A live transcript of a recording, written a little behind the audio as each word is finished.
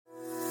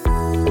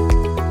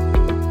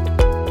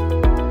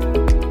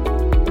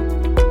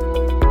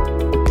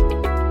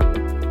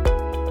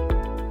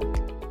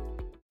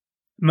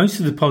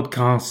Most of the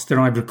podcasts that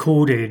I've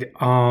recorded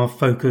are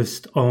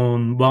focused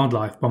on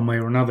wildlife one way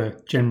or another,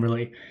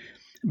 generally.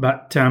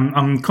 But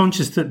I'm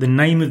conscious that the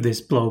name of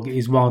this blog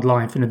is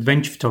Wildlife and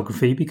Adventure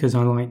Photography because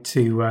I like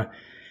to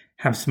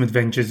have some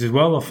adventures as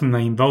well. Often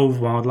they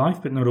involve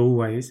wildlife, but not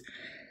always.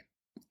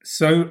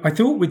 So I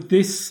thought with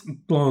this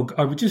blog,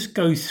 I would just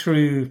go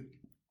through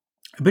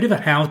a bit of a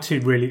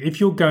how-to, really. If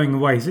you're going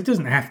away, so it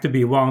doesn't have to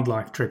be a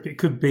wildlife trip. It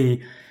could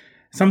be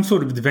some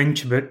sort of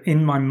adventure, but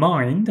in my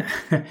mind,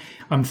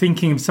 I'm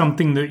thinking of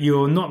something that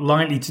you're not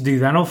likely to do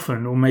that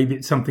often, or maybe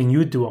it's something you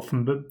would do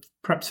often, but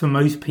perhaps for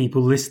most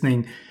people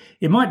listening,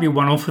 it might be a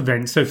one-off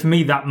event. So for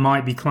me, that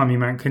might be climbing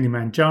Mount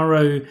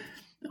Kilimanjaro,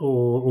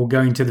 or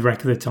going to the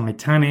wreck of the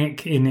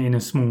Titanic in a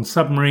small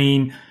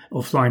submarine,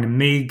 or flying a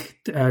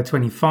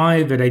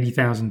MiG-25 at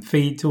 80,000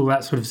 feet, all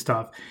that sort of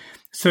stuff.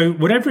 So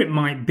whatever it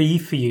might be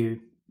for you,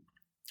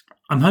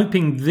 I'm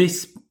hoping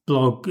this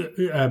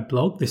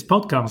this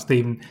podcast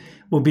even,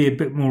 will be a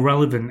bit more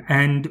relevant.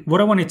 And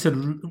what I wanted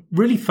to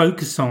really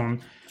focus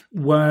on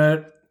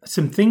were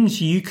some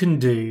things you can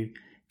do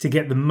to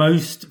get the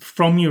most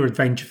from your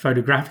adventure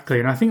photographically.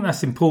 And I think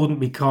that's important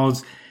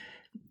because,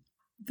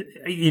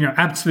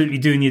 absolutely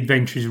doing the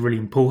adventure is really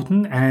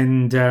important.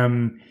 And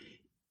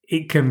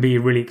it can be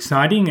really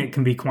exciting. It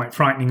can be quite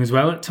frightening as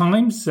well at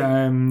times.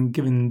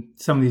 Given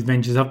some of the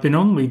adventures I've been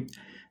on, we've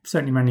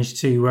certainly managed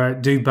to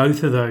do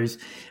both of those.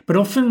 But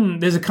often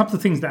there's a couple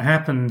of things that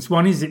happens.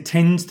 One is it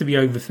tends to be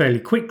over fairly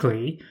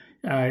quickly.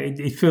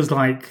 It feels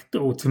like,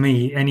 or to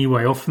me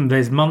anyway, often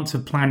there's months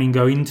of planning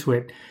go into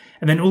it.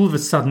 And then all of a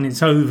sudden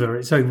it's over.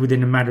 It's over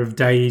within a matter of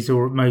days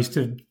or at most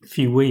a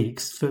few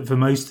weeks for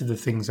most of the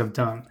things I've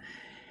done.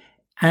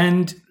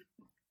 And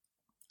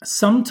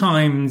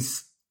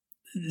sometimes,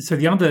 so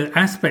the other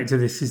aspect of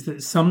this is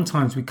that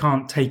sometimes we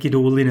can't take it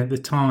all in at the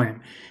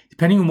time.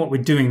 Depending on what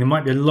we're doing, there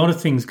might be a lot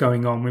of things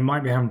going on. We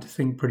might be having to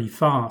think pretty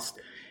fast.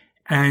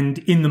 And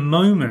in the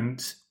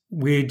moment,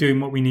 we're doing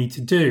what we need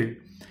to do.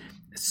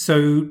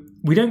 So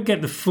we don't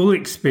get the full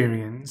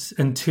experience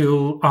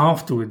until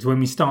afterwards when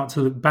we start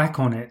to look back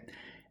on it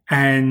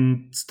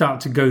and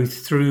start to go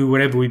through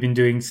whatever we've been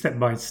doing step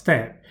by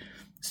step.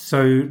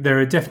 So there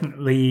are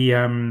definitely,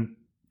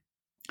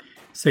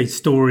 say,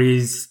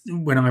 stories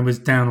when I was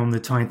down on the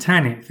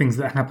Titanic, things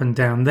that happened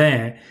down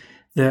there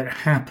that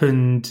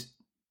happened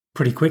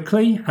pretty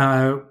quickly.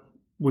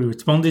 We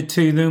responded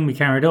to them, we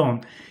carried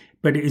on.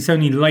 But it's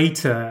only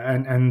later,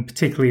 and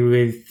particularly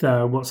with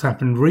what's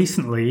happened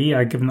recently,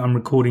 given that I'm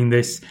recording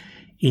this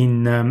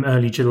in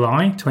early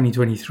July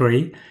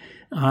 2023.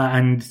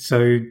 And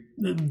so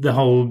the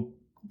whole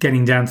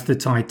getting down to the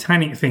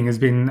Titanic thing has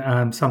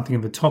been something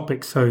of a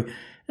topic. So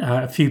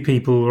a few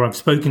people, or I've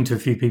spoken to a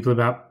few people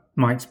about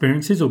my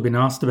experiences or been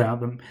asked about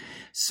them.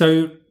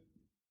 So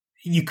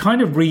you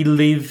kind of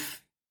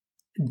relive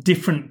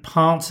different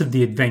parts of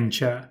the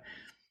adventure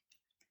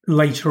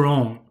later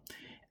on.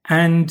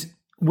 And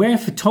where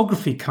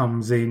photography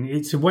comes in,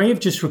 it's a way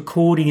of just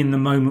recording in the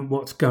moment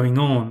what's going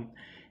on.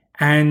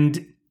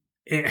 And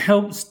it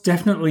helps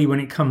definitely when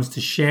it comes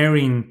to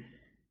sharing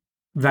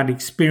that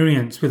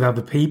experience with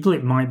other people.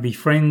 It might be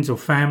friends or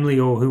family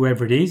or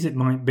whoever it is. It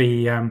might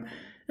be a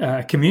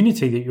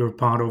community that you're a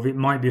part of. It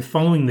might be a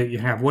following that you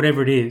have,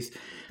 whatever it is.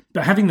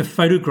 But having the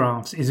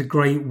photographs is a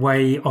great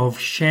way of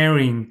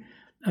sharing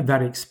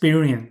that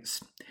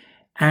experience.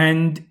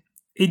 And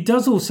it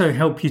does also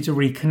help you to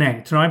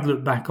reconnect. And I've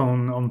looked back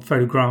on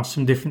photographs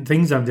from different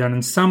things I've done,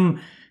 and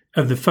some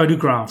of the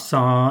photographs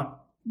are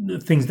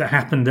things that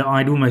happened that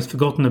I'd almost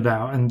forgotten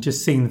about, and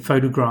just seeing the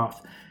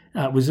photograph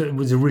was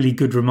a really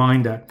good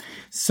reminder.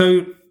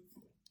 So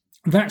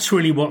that's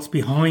really what's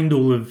behind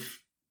all of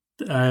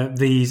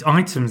these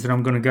items that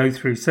I'm going to go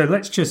through. So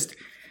let's just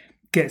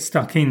get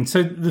stuck in.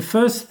 So the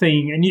first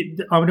thing,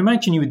 and I would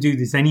imagine you would do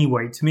this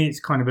anyway. To me, it's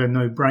kind of a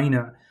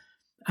no-brainer.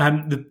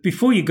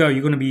 Before you go,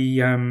 you're going to be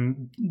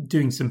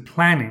doing some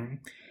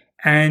planning,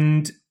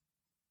 and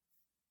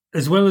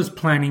as well as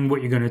planning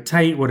what you're going to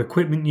take, what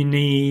equipment you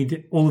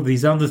need, all of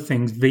these other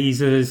things,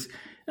 visas,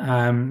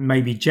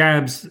 maybe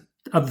jabs,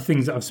 other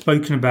things that I've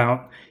spoken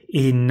about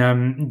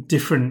in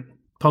different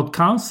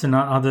podcasts and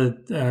other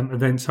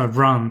events I've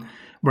run,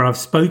 where I've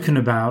spoken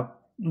about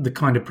the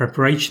kind of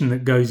preparation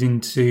that goes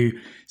into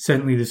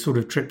certainly the sort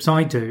of trips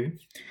I do.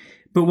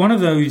 But one of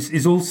those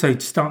is also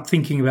to start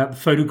thinking about the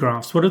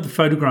photographs. What are the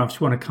photographs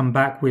you want to come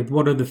back with?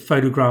 What are the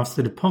photographs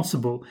that are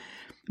possible?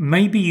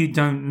 Maybe you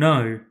don't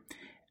know.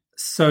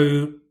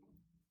 So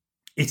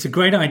it's a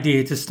great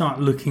idea to start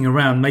looking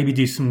around. Maybe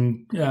do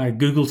some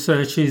Google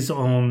searches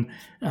on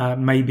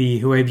maybe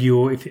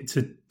whoever if it's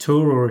a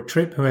tour or a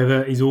trip,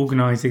 whoever is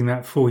organizing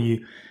that for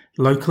you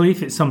locally.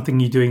 If it's something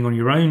you're doing on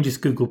your own,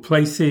 just Google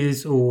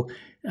places or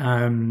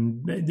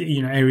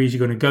areas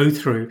you're going to go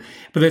through.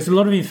 But there's a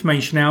lot of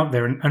information out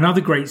there. And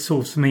another great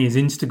source for me is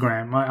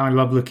Instagram. I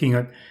love looking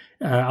at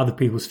other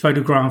people's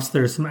photographs.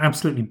 There are some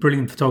absolutely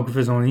brilliant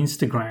photographers on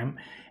Instagram,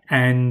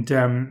 and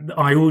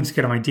I always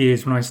get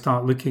ideas when I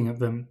start looking at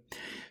them.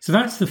 So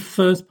that's the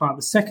first part.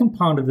 The second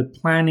part of the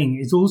planning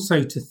is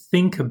also to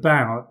think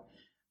about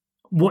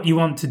what you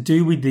want to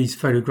do with these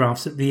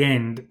photographs at the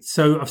end.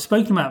 So I've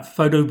spoken about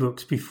photo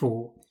books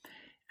before,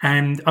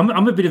 and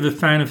I'm a bit of a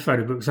fan of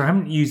photo books. I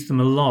haven't used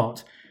them a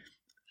lot.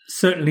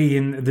 Certainly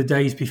in the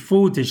days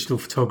before digital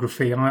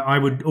photography, I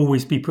would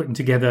always be putting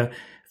together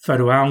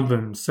photo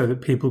albums so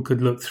that people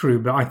could look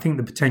through. But I think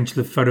the potential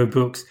of photo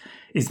books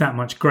is that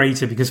much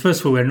greater because,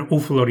 first of all, they're an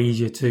awful lot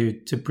easier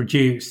to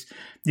produce.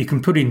 You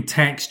can put in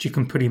text, you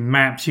can put in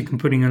maps, you can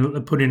put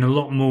in a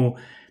lot more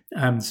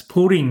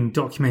supporting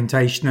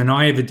documentation than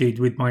I ever did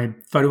with my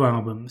photo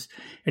albums.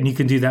 And you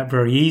can do that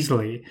very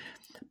easily.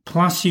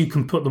 Plus, you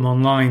can put them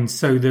online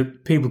so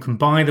that people can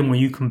buy them, or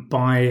you can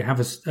have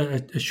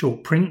a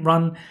short print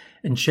run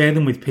and share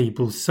them with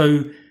people.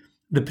 So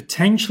the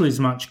potential is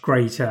much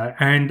greater,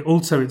 and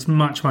also it's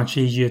much, much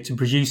easier to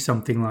produce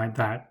something like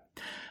that.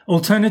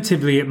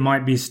 Alternatively, it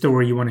might be a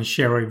story you want to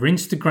share over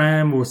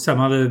Instagram or some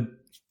other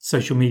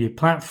social media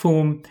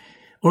platform,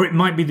 or it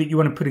might be that you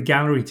want to put a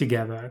gallery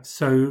together.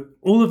 So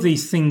all of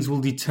these things will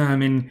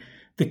determine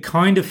the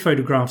kind of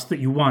photographs that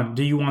you want.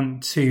 Do you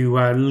want to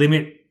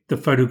limit the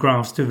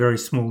photographs to a very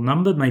small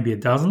number, maybe a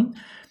dozen?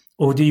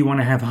 Or do you want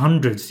to have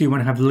hundreds? Do you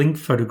want to have linked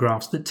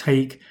photographs that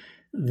take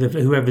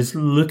whoever's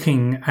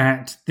looking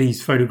at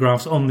these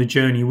photographs on the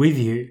journey with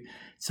you?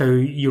 So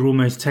you're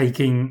almost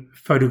taking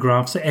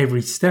photographs at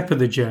every step of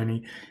the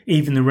journey,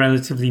 even the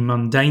relatively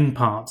mundane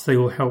parts. They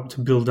all help to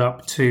build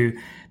up to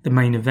the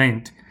main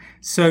event.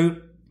 So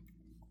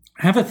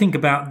have a think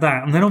about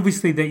that. And then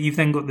obviously that you've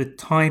then got the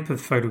type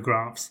of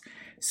photographs.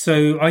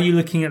 So are you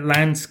looking at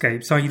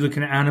landscapes? Are you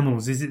looking at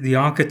animals? Is it the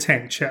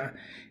architecture?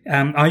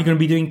 Are you going to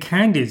be doing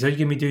candids? Are you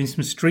going to be doing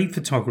some street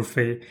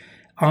photography?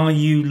 Are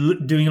you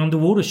doing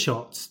underwater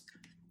shots?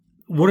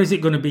 What is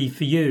it going to be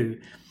for you?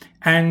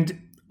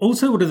 And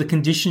also, what are the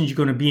conditions you're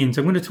going to be in?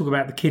 So I'm going to talk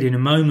about the kit in a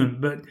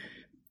moment, but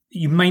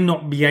you may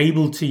not be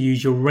able to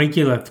use your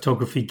regular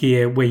photography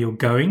gear where you're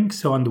going.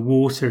 So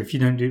underwater, if you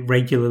don't do it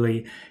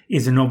regularly,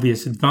 is an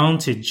obvious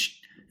example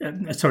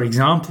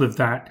of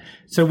that.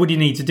 So what do you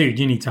need to do?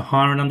 Do you need to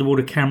hire an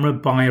underwater camera,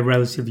 buy a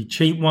relatively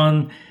cheap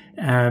one?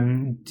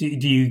 Do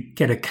you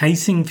get a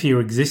casing for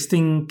your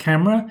existing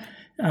camera?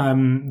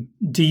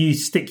 Do you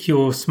stick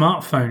your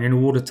smartphone in a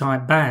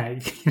watertight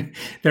bag?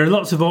 There are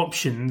lots of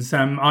options.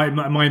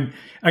 My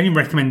only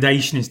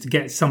recommendation is to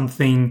get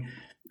something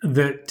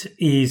that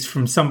is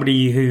from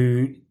somebody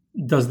who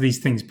does these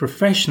things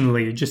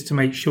professionally, just to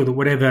make sure that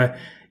whatever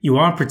you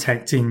are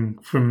protecting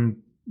from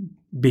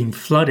being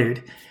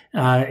flooded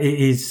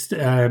is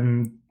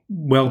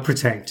well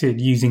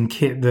protected, using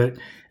kit that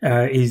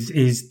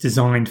is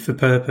designed for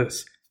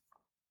purpose.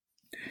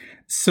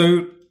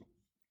 So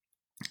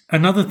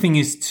another thing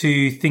is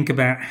to think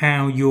about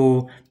how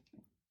you're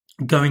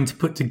going to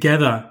put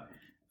together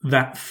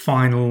that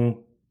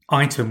final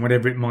item,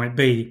 whatever it might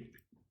be.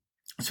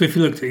 So if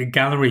you looked at a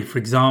gallery, for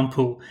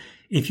example,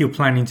 if you're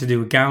planning to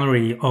do a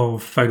gallery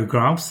of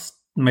photographs,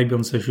 maybe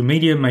on social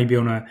media, maybe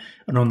on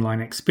an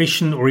online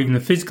exhibition, or even a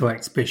physical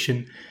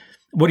exhibition,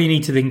 what do you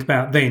need to think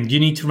about then? Do you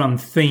need to run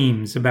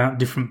themes about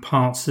different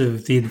parts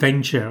of the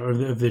adventure or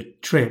of the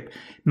trip?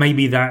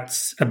 Maybe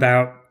that's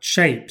about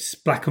shapes,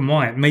 black and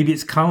white. Maybe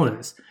it's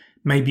colors.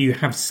 Maybe you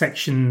have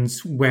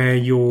sections where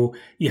you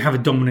have a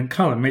dominant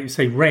color. Maybe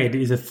say red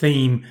is a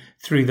theme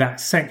through that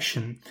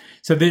section.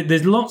 So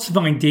there's lots of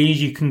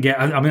ideas you can get.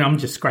 I mean, I'm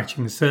just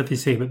scratching the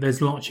surface here, but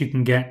there's lots you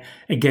can get,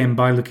 again,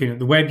 by looking at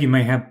the web. You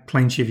may have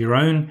plenty of your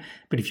own,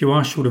 but if you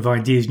are short of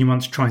ideas and you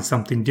want to try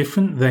something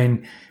different,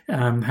 then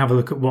have a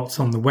look at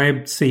what's on the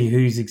web, see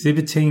who's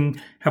exhibiting,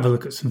 have a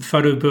look at some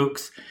photo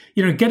books.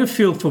 Get a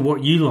feel for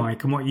what you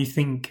like and what you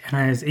think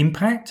has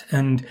impact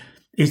and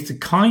is the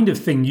kind of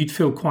thing you'd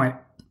feel quite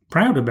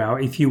proud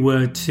about if you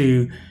were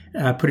to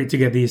put it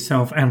together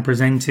yourself and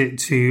present it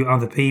to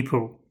other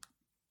people.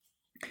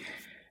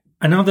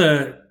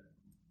 Another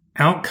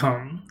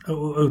outcome,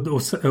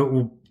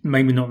 or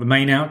maybe not the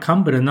main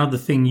outcome, but another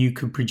thing you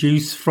could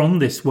produce from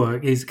this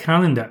work is a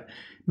calendar.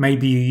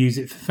 Maybe you use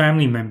it for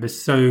family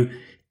members. So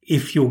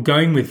if you're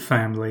going with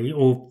family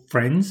or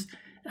friends,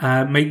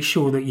 make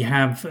sure that you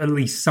have at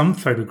least some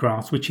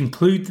photographs which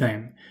include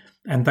them,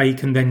 and they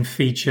can then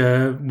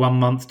feature 1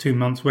 month, 2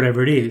 months,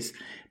 whatever it is.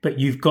 But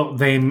you've got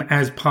them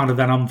as part of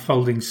that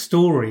unfolding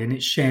story, and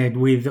it's shared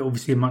with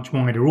obviously a much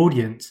wider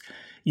audience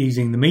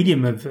using the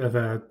medium of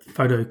a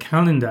photo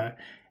calendar.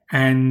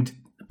 And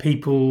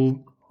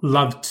people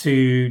love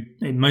to,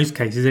 in most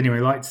cases anyway,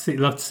 love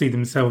to see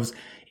themselves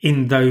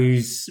in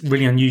those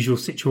really unusual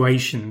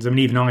situations. I mean,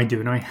 even I do,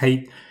 and I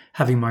hate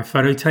having my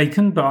photo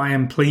taken, but I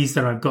am pleased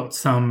that I've got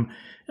some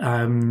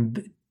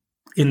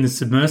in the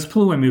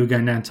submersible when we were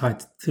going down to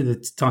the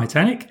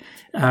Titanic,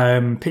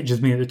 pictures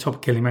of me at the top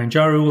of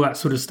Kilimanjaro, all that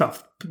sort of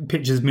stuff,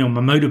 pictures of me on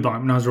my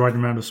motorbike when I was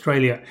riding around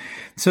Australia.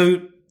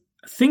 So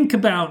think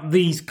about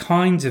these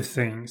kinds of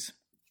things.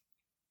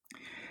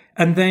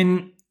 And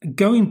then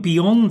going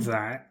beyond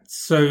that,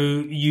 so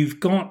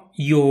you've got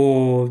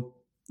your,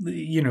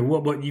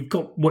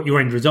 what your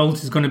end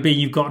result is going to be.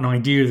 You've got an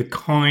idea of the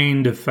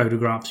kind of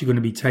photographs you're going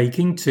to be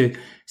taking to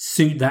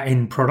suit that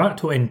end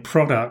product or end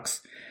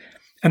products.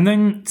 And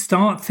then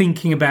start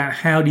thinking about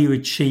how do you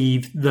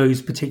achieve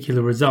those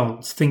particular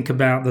results. Think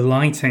about the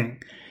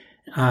lighting.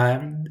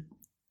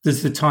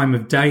 Does the time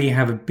of day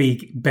have a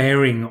big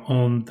bearing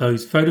on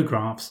those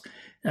photographs?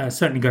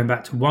 Certainly going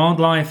back to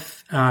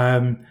wildlife,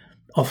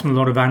 often a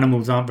lot of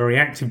animals aren't very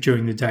active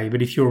during the day,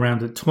 but if you're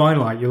around at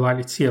twilight, you're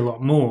likely to see a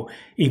lot more,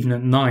 even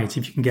at night,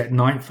 if you can get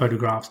night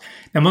photographs.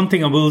 Now, one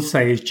thing I will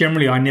say is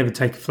generally I never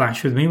take a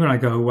flash with me when I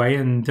go away,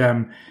 and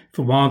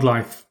for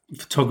wildlife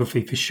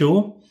photography for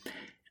sure.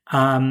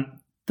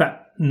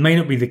 That may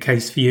not be the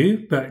case for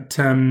you, but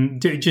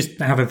just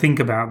have a think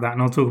about that,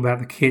 and I'll talk about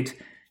the kit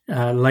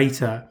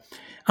later.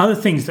 Other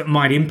things that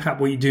might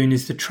impact what you're doing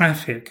is the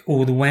traffic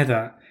or the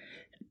weather,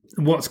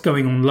 what's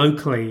going on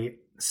locally.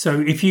 So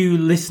if you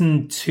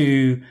listen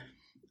to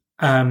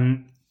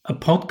a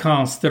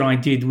podcast that I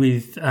did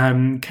with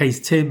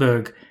Kees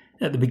Tilburg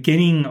at the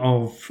beginning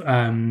of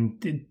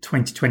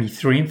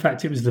 2023, in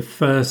fact, it was the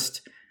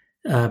first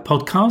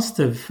podcast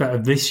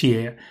of this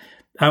year.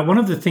 One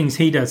of the things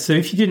he does, so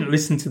if you didn't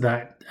listen to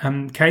that,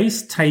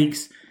 Kees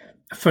takes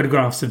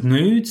photographs of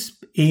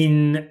nudes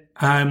in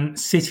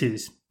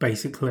cities,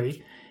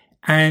 basically.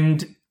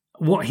 And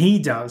what he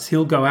does,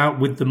 he'll go out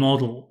with the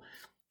model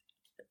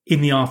in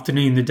the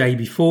afternoon, the day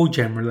before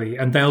generally,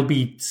 and they'll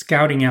be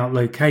scouting out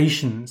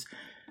locations,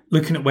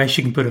 looking at where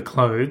she can put her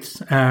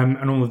clothes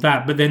and all of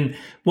that. But then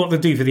what they'll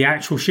do for the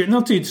actual shoot, and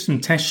they'll do some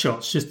test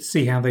shots just to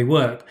see how they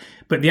work.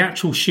 But the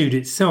actual shoot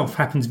itself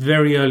happens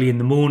very early in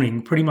the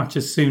morning, pretty much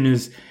as soon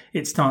as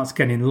it starts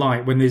getting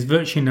light, when there's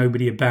virtually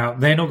nobody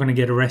about. They're not going to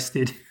get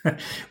arrested,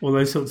 all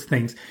those sorts of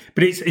things.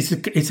 But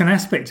it's an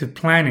aspect of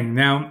planning.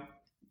 Now,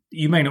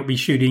 you may not be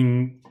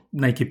shooting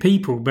naked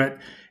people, but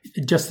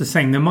just the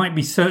same, there might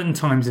be certain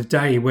times of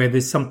day where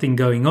there's something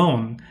going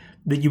on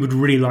that you would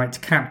really like to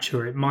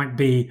capture. It might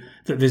be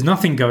that there's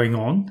nothing going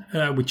on,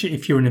 which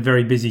if you're in a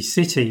very busy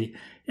city,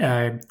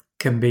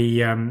 can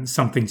be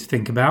something to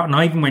think about. And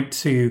I even went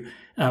to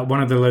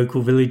one of the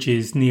local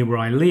villages near where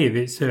I live.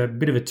 It's a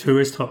bit of a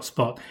tourist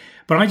hotspot.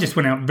 But I just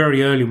went out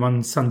very early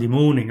one Sunday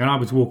morning and I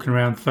was walking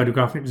around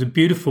photographing. It was a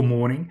beautiful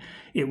morning.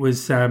 It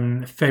was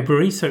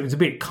February, so it was a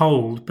bit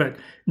cold, but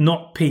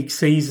not peak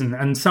season.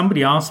 And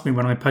somebody asked me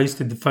when I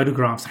posted the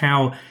photographs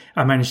how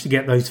I managed to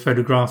get those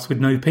photographs with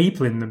no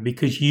people in them,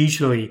 because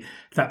usually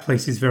that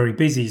place is very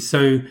busy.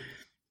 So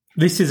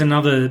this is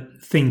another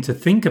thing to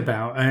think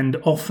about. And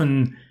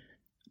often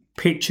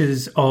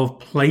pictures of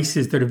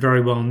places that are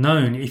very well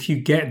known, if you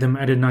get them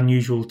at an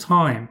unusual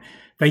time,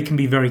 they can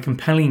be very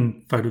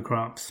compelling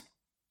photographs.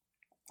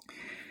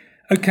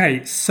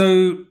 Okay,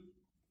 so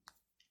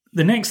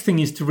the next thing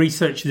is to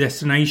research the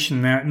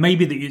destination. Now,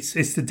 maybe that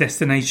it's the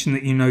destination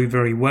that you know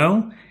very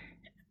well.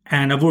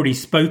 And I've already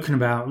spoken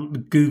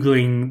about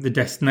Googling the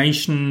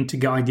destination to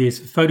get ideas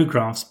for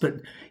photographs,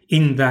 but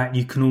in that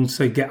you can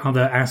also get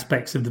other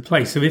aspects of the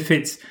place. So if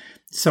it's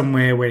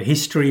somewhere where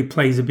history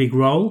plays a big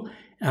role,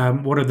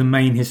 what are the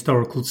main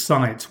historical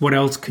sites? What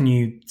else can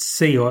you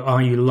see or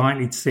are you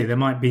likely to see? There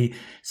might be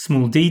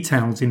small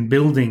details in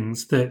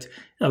buildings that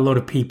a lot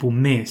of people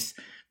miss.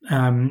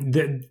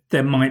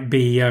 There might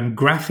be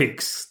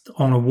graphics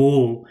on a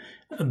wall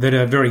that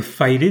are very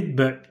faded,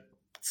 but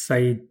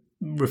say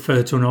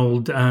refer to an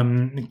old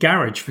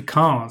garage for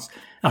cars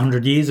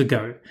 100 years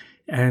ago.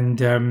 And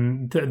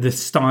the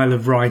style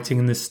of writing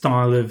and the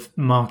style of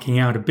marking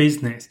out a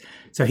business.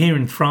 So here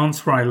in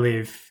France where I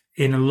live,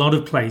 in a lot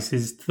of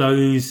places,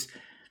 those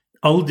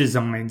old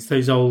designs,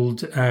 those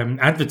old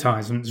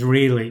advertisements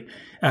really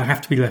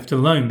have to be left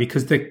alone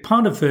because they're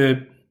part of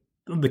the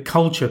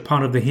culture,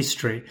 part of the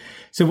history.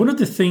 So one of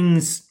the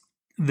things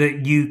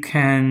that you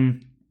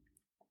can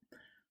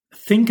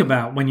think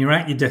about when you're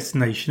at your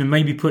destination, and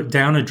maybe put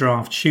down a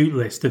draft shoot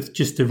list of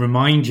just to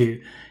remind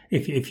you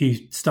if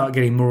you start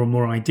getting more and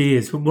more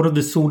ideas, but what are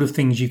the sort of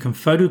things you can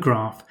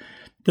photograph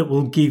that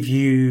will give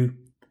you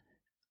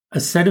a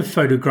set of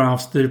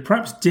photographs that are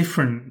perhaps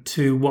different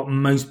to what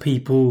most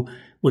people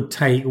would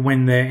take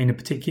when they're in a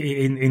particular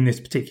in this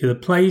particular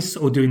place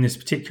or doing this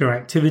particular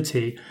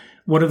activity.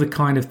 What are the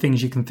kind of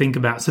things you can think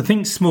about? So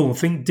think small,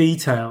 think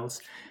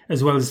details,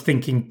 as well as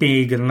thinking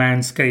big and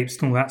landscapes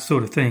and all that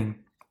sort of thing.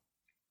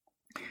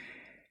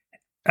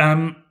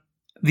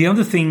 The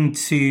other thing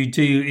to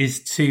do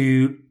is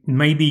to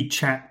maybe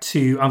chat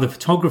to other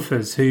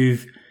photographers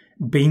who've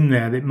been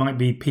there. It might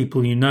be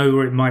people you know,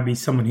 or it might be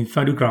someone who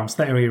photographs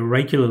that area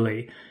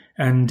regularly.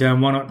 And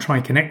why not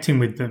try connecting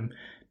with them?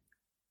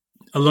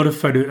 A lot of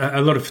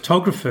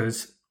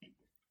photographers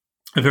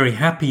are very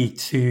happy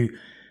to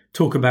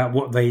talk about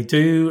what they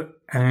do,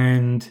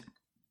 and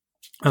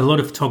a lot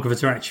of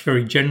photographers are actually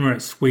very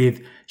generous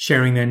with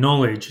sharing their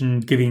knowledge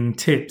and giving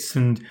tips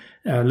and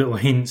little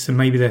hints, and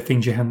maybe they're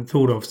things you hadn't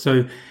thought of.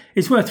 So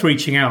it's worth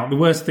reaching out. The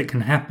worst that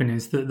can happen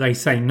is that they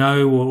say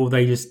no, or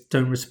they just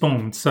don't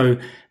respond. So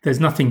there's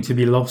nothing to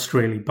be lost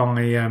really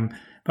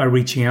by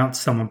reaching out to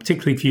someone,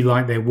 particularly if you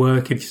like their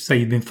work. If you say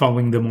you've been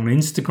following them on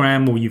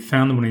Instagram or you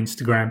found them on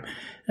Instagram,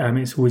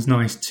 it's always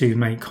nice to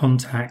make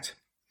contact.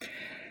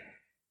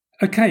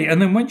 Okay,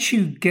 and then once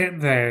you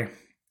get there,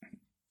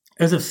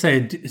 as I've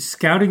said,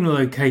 scouting the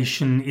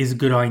location is a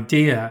good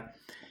idea,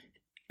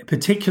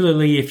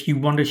 particularly if you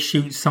want to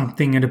shoot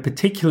something at a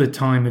particular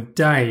time of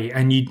day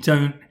and you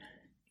don't,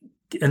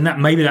 and that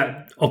maybe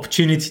that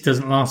opportunity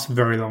doesn't last for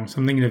very long. So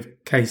I'm thinking of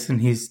Case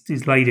and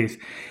his ladies.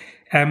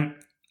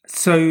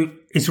 So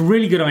it's a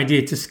really good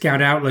idea to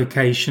scout out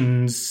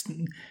locations.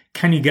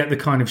 Can you get the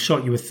kind of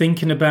shot you were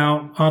thinking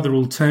about? Are there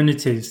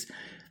alternatives?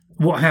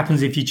 What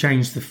happens if you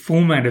change the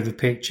format of the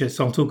picture?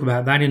 So I'll talk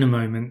about that in a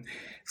moment.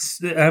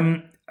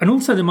 And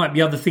also there might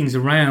be other things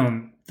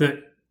around that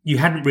you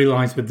hadn't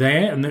realized were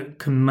there and that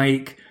can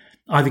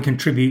either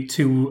contribute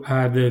to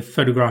the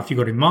photograph you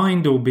got in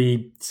mind or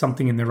be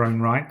something in their own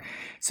right.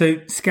 So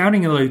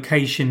scouting a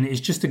location is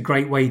just a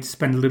great way to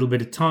spend a little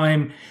bit of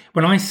time.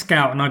 When I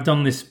scout, and I've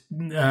done this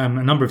a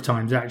number of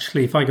times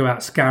actually, if I go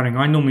out scouting,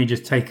 I normally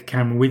just take a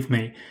camera with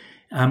me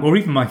or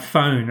even my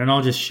phone, and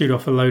I'll just shoot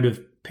off a load of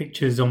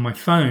pictures on my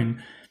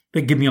phone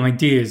that give me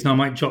ideas. And I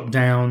might jot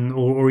down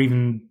or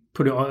even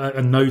put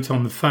a note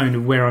on the phone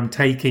of where I'm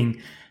taking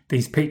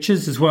these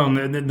pictures as well.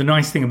 And the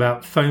nice thing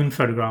about phone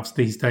photographs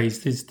these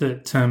days is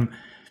that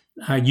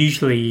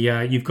usually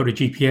you've got a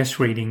GPS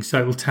reading, so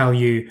it will tell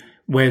you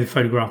where the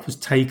photograph was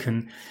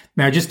taken.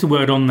 Now, just a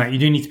word on that, you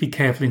do need to be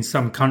careful in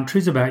some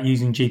countries about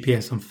using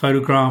GPS on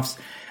photographs,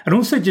 and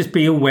also just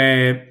be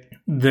aware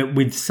that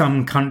with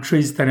some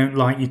countries, they don't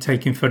like you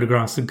taking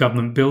photographs of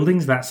government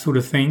buildings, that sort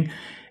of thing.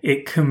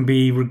 It can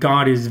be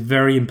regarded as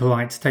very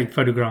impolite to take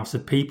photographs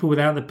of people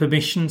without the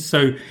permission.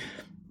 So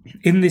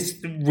in this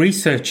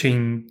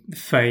researching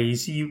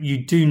phase,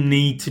 you do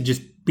need to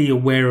just be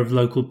aware of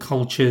local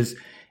cultures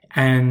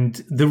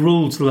and the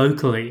rules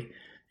locally.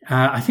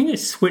 I think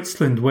it's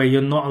Switzerland where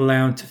you're not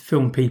allowed to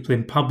film people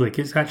in public.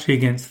 It's actually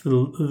against the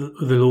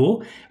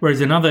law,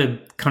 whereas in other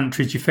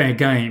countries, you're fair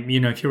game,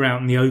 if you're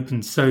out in the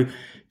open. So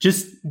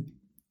just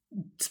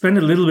spend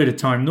a little bit of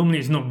time. Normally,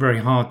 it's not very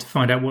hard to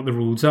find out what the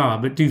rules are,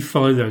 but do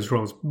follow those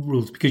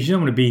rules because you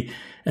don't want to be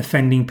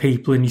offending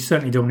people, and you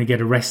certainly don't want to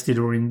get arrested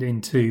or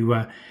into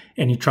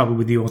any trouble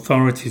with the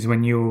authorities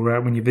when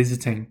you're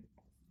visiting.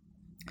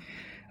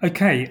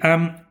 Okay.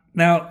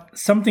 Now,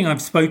 something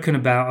I've spoken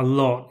about a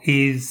lot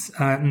is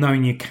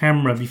knowing your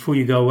camera before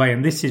you go away,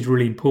 and this is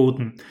really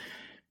important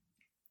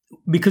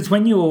because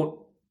when you're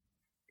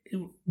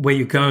where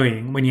you're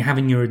going, when you're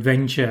having your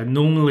adventure,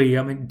 normally,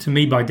 to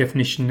me, by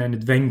definition, an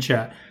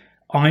adventure,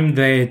 I'm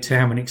there to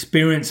have an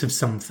experience of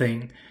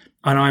something,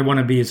 and I want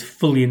to be as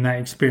fully in that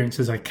experience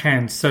as I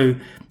can. So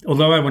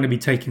although I want to be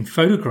taking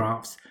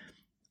photographs,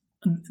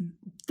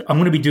 I'm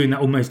going to be doing that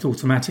almost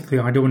automatically.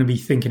 I don't want to be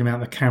thinking about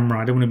the camera.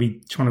 I don't want to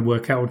be trying to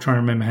work out or trying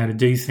to remember how to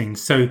do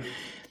things. So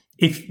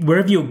if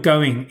wherever you're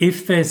going,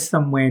 if there's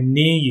somewhere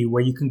near you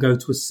where you can go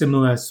to a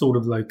similar sort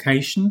of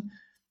location,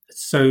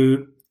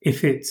 so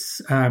if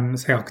it's,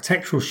 say,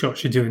 architectural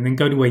shots you're doing, then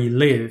go to where you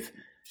live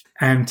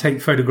and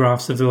take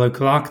photographs of the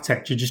local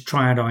architecture. Just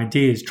try out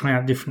ideas, try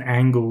out different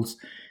angles,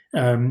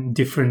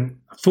 different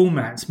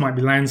formats. It might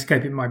be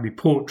landscape, it might be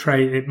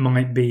portrait, it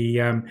might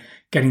be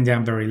getting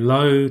down very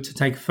low to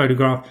take a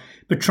photograph.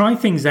 But try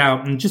things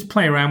out and just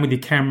play around with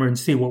your camera and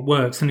see what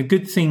works. And a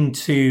good thing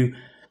to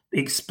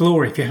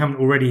explore, if you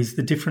haven't already, is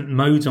the different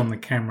modes on the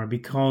camera,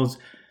 because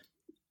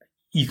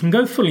you can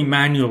go fully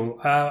manual.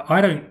 I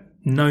don't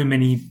know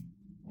many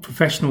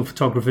professional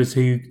photographers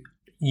who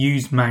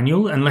use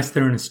manual unless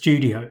they're in a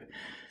studio.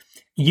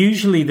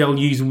 Usually they'll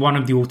use one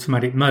of the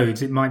automatic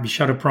modes. It might be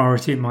shutter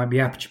priority, it might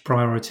be aperture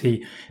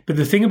priority. But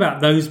the thing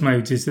about those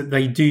modes is that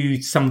they do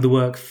some of the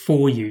work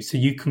for you. So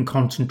you can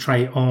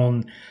concentrate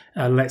on,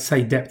 let's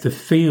say, depth of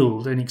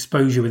field and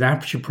exposure with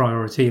aperture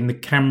priority, and the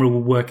camera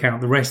will work out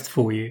the rest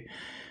for you.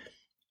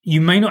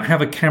 You may not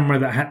have a camera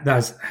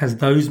that has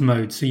those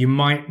modes. So you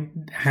might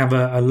have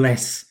a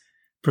less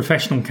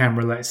professional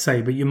camera, let's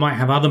say, but you might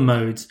have other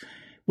modes,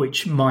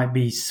 which might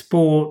be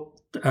sport,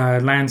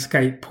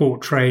 landscape,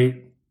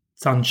 portrait,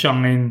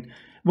 sunshine,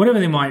 whatever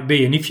they might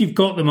be. And if you've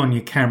got them on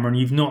your camera and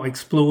you've not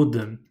explored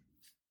them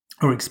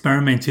or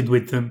experimented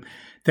with them,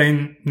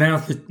 then now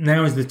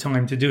is the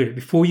time to do it.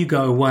 Before you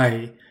go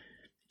away,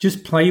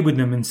 just play with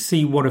them and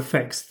see what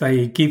effects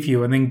they give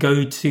you, and then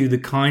go to the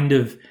kind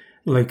of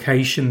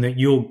location that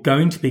you're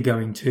going to be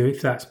going to, if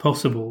that's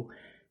possible,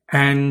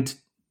 and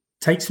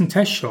take some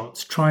test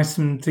shots, try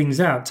some things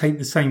out, take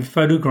the same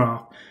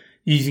photograph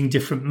using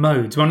different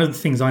modes. One of the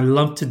things I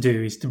love to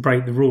do is to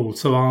break the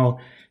rules. So I'll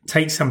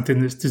take something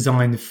that's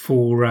designed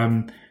for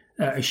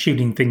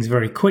shooting things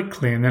very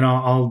quickly, and then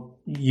I'll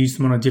use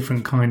them on a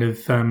different kind of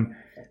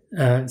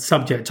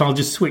subject. I'll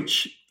just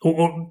switch,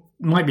 or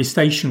it might be a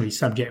stationary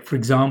subject, for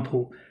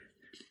example.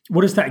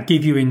 What does that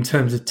give you in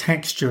terms of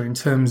texture, in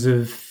terms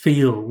of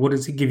feel? What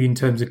does it give you in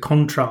terms of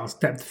contrast,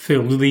 depth of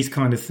field, all these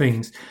kind of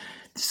things?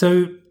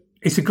 So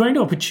it's a great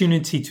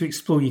opportunity to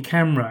explore your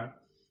camera,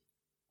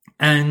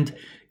 and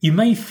you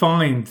may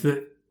find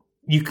that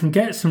you can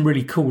get some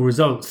really cool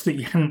results that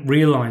you hadn't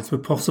realized were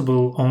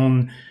possible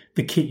on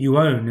the kit you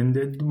own.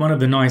 And one of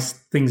the nice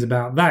things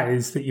about that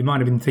is that you might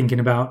have been thinking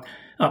about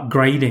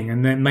upgrading,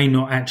 and there may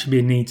not actually be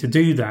a need to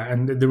do that.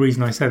 And the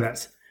reason I say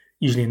that's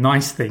usually a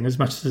nice thing, as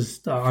much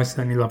as I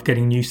certainly love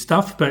getting new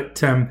stuff. But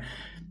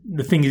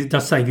the thing is, it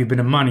does save you a bit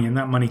of money, and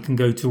that money can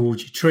go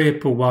towards your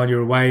trip or while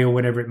you're away or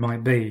whatever it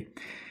might be.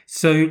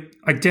 So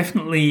I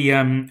definitely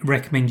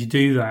recommend you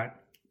do that.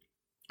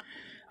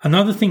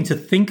 Another thing to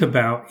think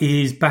about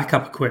is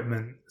backup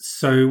equipment.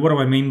 So what do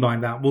I mean by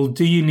that? Well,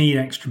 do you need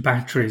extra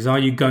batteries? Are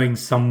you going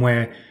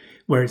somewhere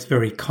where it's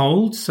very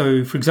cold?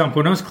 So, for example,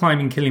 when I was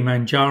climbing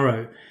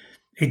Kilimanjaro,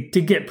 it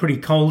did get pretty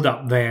cold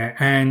up there,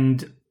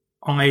 and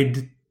I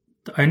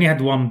only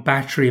had one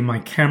battery in my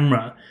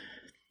camera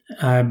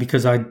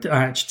because I'd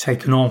actually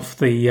taken off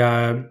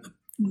the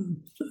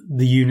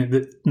unit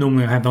that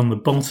normally I have on the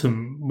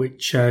bottom,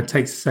 which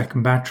takes a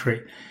second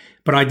battery.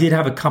 But I did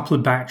have a couple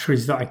of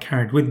batteries that I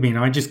carried with me, and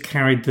I just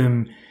carried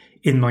them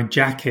in my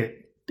jacket,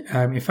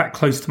 in fact,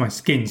 close to my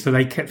skin. So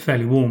they kept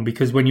fairly warm,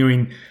 because when you're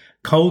in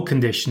cold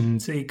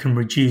conditions, it can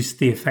reduce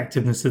the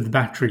effectiveness of the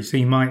battery. So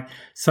you might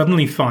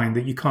suddenly find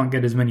that you can't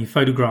get as many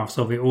photographs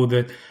of it, or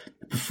the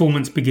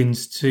performance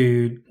begins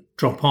to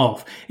drop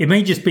off. It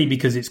may just be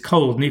because it's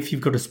cold. And if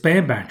you've got a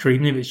spare battery,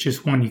 even if it's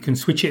just one, you can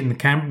switch it in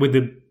the with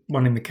the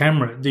one in the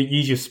camera,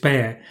 use your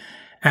spare.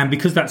 And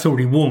because that's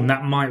already warm,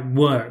 that might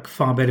work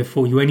far better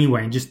for you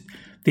anyway. And just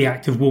the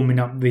act of warming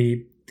up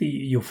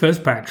your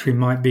first battery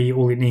might be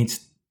all it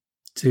needs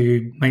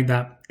to make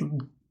that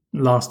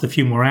last a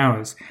few more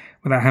hours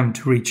without having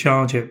to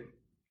recharge it.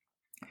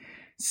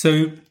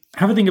 So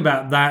have a think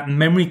about that.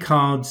 Memory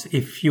cards,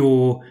 if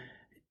you're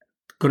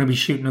going to be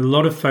shooting a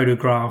lot of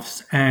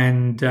photographs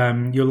and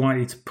you're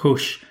likely to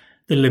push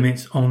the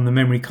limits on the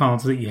memory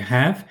cards that you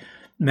have.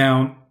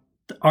 Now,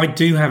 I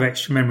do have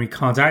extra memory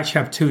cards. I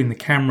actually have 2 in the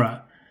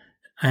camera.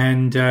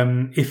 And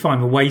if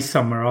I'm away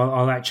somewhere,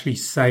 I'll actually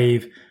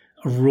save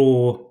a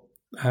RAW.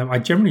 I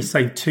generally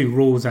save 2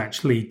 RAWs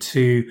actually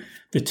to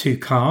the 2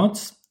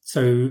 cards.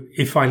 So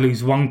if I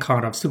lose one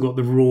card, I've still got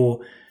the RAW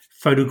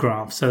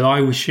photograph. So I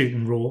always shoot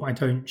in RAW. I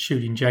don't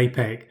shoot in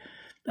JPEG.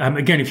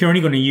 Again, if you're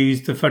only going to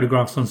use the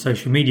photographs on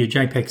social media,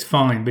 JPEG's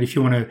fine. But if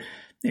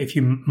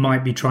you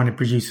might be trying to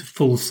produce a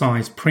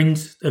full-size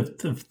print of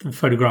the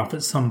photograph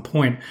at some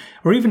point,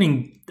 or even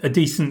in a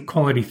decent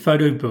quality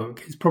photo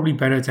book, it's probably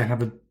better to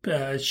have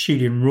a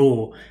shoot in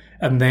RAW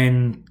and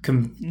then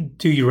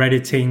do your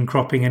editing,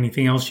 cropping,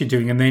 anything else you're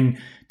doing, and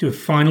then do a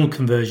final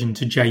conversion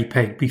to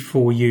JPEG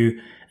before you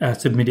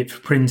submit it for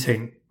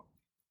printing.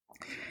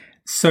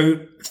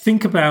 So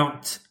think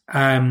about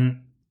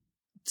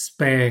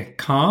spare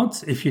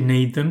cards if you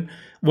need them.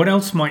 What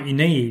else might you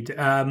need?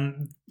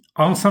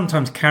 I'll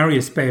sometimes carry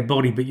a spare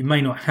body, but you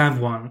may not have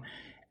one.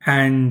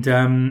 And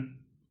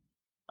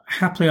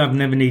happily, I've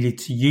never needed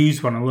to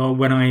use one. Although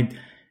when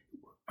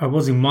I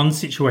was in one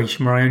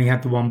situation where I only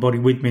had the one body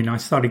with me, and I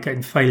started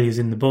getting failures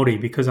in the body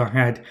because I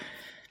had,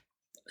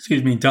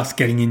 dust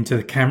getting into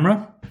the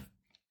camera.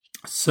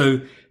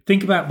 So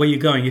think about where you're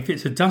going. If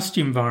it's a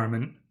dusty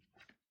environment,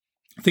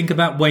 think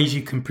about ways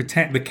you can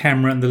protect the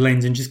camera and the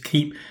lens and just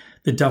keep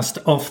the dust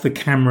off the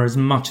camera as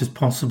much as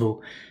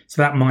possible.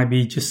 So that might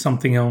be just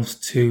something else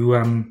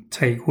to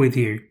take with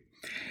you.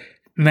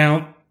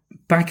 Now,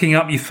 backing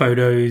up your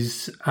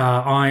photos,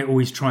 I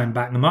always try and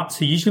back them up.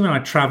 So usually when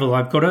I travel,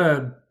 I've got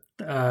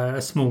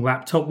a small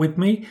laptop with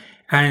me,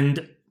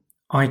 and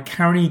I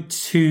carry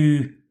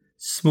 2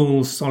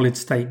 small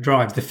solid-state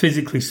drives. They're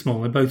physically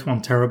small. They're both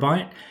 1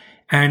 terabyte.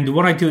 And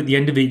what I do at the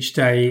end of each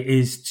day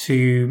is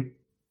to,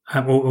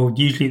 or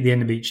usually at the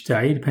end of each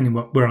day, depending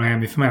where I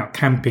am, if I'm out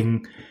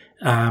camping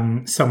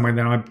somewhere,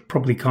 then I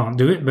probably can't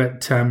do it.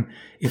 But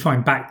if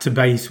I'm back to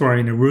base where I'm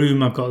in a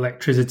room, I've got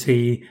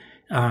electricity,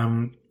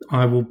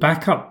 I will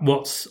back up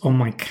what's on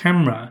my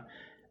camera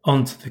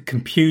onto the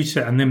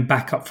computer and then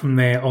back up from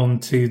there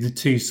onto the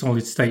 2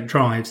 solid state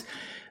drives.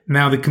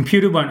 Now, the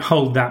computer won't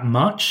hold that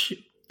much,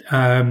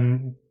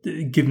 given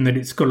that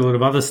it's got a lot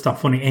of other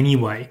stuff on it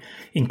anyway,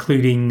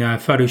 including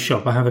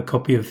Photoshop. I have a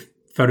copy of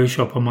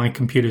Photoshop on my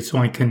computer so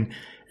I can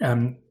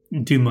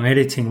do my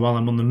editing while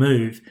I'm on the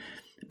move.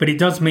 But it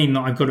does mean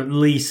that I've got at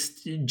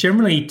least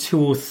generally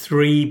 2 or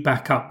 3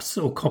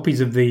 backups or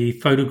copies of the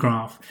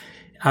photograph.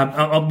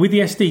 With the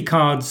SD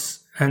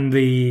cards and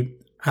the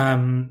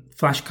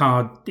flash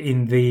card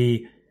in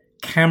the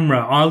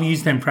camera, I'll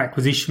use them for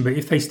acquisition. But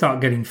if they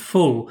start getting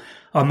full,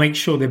 I'll make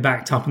sure they're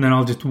backed up and then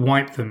I'll just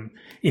wipe them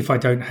if I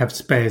don't have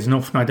spares. And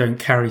often I don't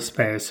carry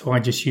spares, so I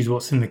just use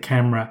what's in the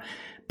camera.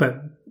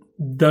 But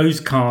those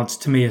cards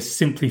to me are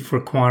simply for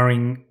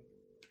acquiring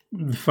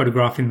the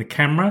photograph in the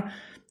camera.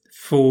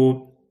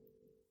 For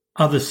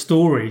other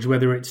storage,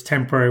 whether it's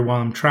temporary while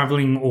I'm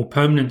traveling or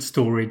permanent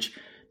storage,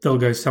 they'll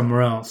go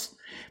somewhere else.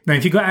 Now,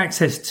 if you've got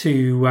access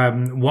to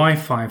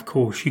Wi-Fi, of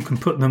course, you can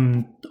put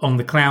them on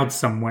the cloud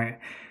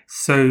somewhere.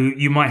 So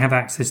you might have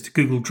access to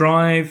Google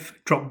Drive,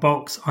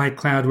 Dropbox,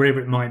 iCloud, wherever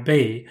it might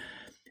be.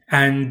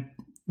 And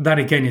that,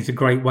 again, is a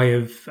great way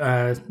of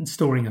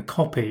storing a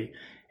copy.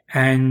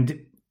 And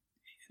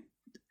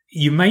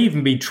you may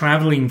even be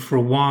traveling for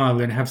a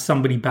while and have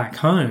somebody back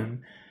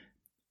home,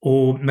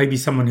 or maybe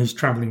someone who's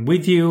traveling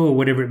with you or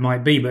whatever it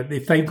might be. But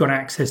if they've got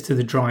access to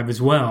the drive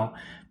as well,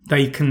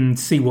 they can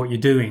see what you're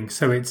doing.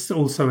 So it's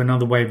also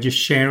another way of just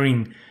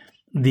sharing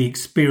the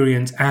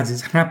experience as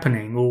it's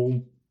happening,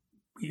 or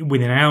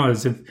within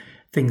hours of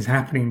things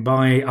happening,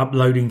 by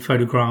uploading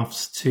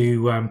photographs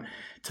to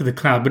the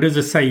cloud. But as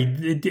I say,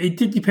 it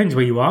depends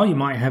where you are. You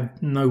might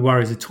have no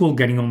worries at all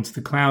getting onto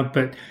the cloud,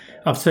 but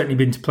I've certainly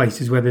been to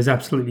places where there's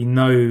absolutely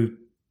no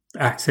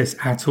access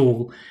at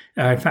all.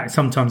 In fact,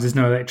 sometimes there's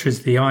no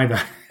electricity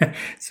either.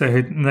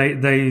 So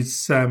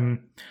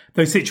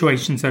those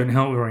situations don't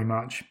help very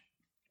much.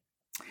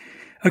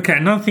 Okay,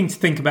 another thing to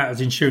think about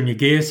is insuring your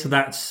gear. So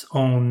that's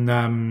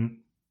on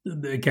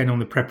again on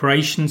the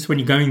preparations when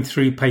you're going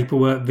through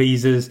paperwork,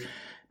 visas,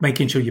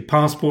 making sure your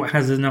passport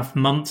has enough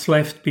months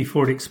left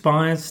before it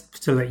expires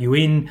to let you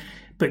in.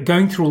 But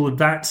going through all of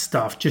that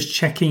stuff, just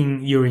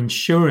checking your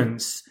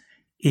insurance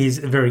is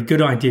a very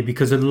good idea,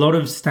 because a lot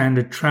of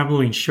standard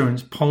travel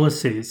insurance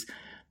policies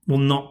will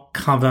not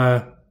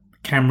cover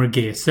camera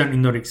gear, certainly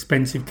not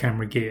expensive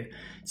camera gear.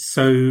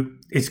 So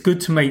it's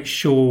good to make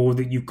sure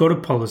that you've got a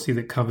policy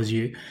that covers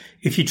you.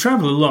 If you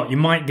travel a lot, you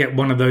might get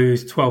one of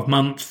those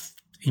 12-month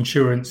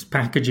insurance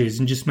packages,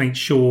 and just make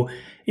sure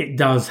it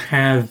does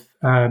have,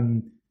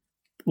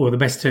 well, the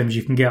best terms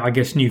you can get. I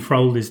guess New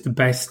Fold is the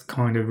best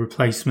kind of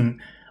replacement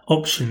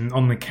option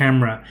on the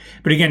camera.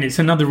 But again, it's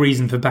another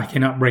reason for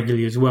backing up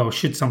regularly as well.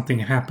 Should something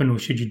happen, or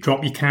should you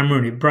drop your camera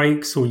and it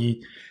breaks, or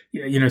you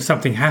know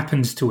something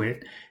happens to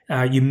it,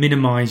 you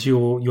minimize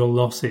your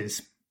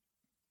losses.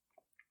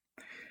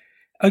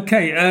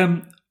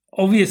 Okay,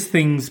 obvious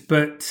things,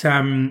 but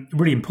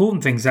really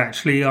important things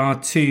actually are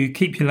to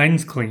keep your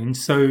lens clean.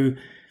 So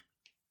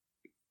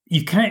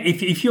you can,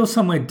 if you're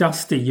somewhere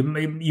dusty,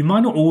 you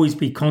might not always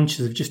be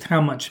conscious of just how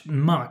much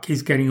muck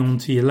is getting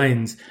onto your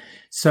lens.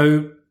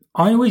 So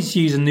I always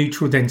use a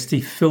neutral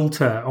density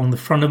filter on the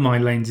front of my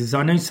lenses.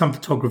 I know some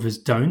photographers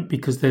don't,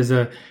 because there's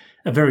a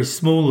very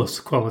small loss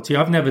of quality.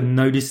 I've never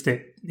noticed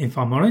it, if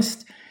I'm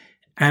honest.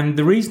 And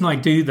the reason I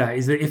do that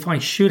is that if I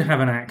should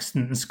have an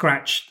accident and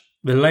scratch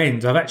the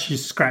lens, I've actually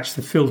just scratched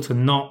the filter,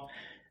 not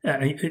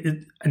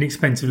an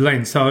expensive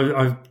lens. So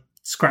I've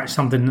scratched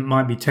something that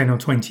might be 10 or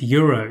 20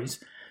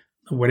 euros,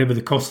 or whatever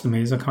the cost of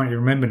them is. I can't even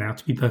remember now,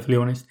 to be perfectly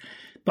honest.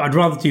 But I'd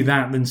rather do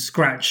that than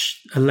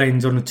scratch a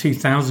lens on a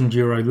 2,000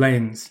 euro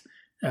lens,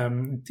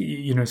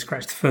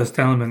 scratch the first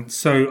element.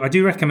 So I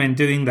do recommend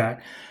doing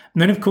that.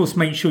 And then, of course,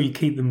 make sure you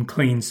keep them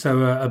clean.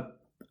 So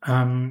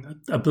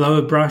a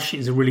blower brush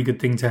is a really good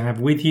thing to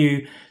have with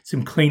you.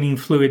 Some cleaning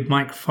fluid,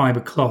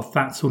 microfiber cloth,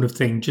 that sort of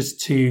thing,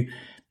 just to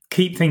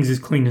keep things as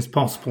clean as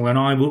possible. And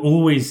I will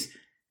always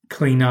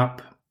clean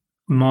up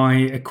my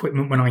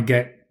equipment when I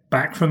get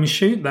back from a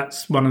shoot.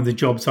 That's one of the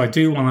jobs I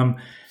do while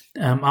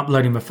I'm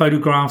uploading my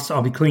photographs.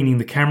 I'll be cleaning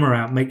the camera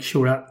out, make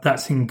sure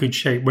that's in good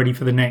shape, ready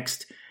for the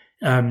next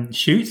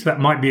shoot. So that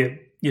might be at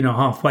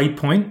halfway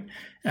point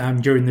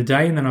during the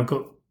day, and then I've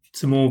got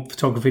some more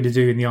photography to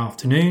do in the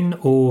afternoon,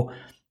 or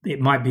it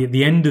might be at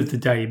the end of the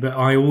day. But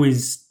I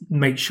always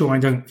make sure I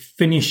don't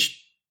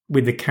finish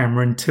with the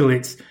camera until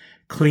it's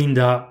cleaned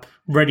up,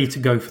 ready to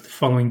go for the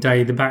following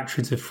day. The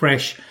batteries are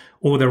fresh,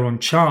 or they're on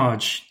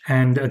charge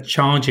and are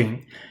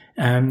charging,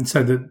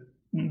 so that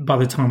by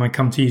the time I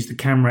come to use the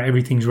camera,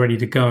 everything's ready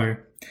to go.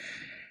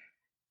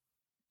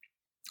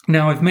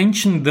 Now, I've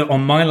mentioned that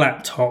on my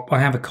laptop, I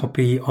have a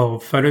copy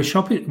of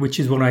Photoshop, which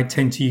is what I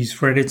tend to use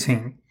for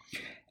editing.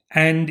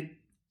 And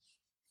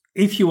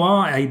if you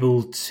are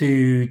able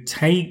to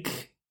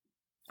take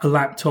a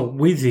laptop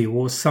with you,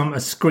 or a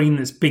screen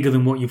that's bigger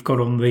than what you've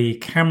got on the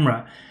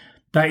camera,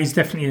 that is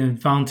definitely an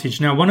advantage.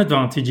 Now, one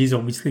advantage is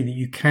obviously that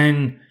you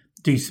can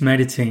do some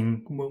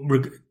editing.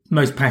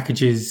 Most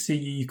packages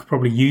you could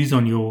probably use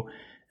on your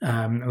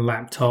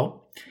laptop.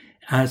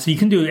 So you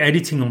can do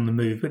editing on the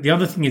move. But the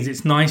other thing is,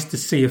 it's nice to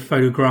see a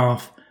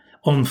photograph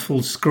on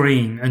full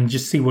screen and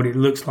just see what it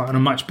looks like on a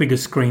much bigger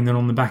screen than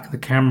on the back of the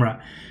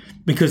camera,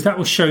 because that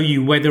will show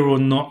you whether or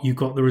not you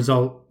got the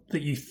result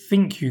that you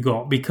think you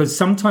got. Because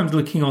sometimes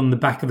looking on the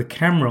back of the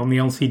camera on the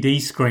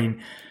LCD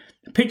screen,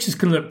 the pictures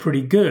can look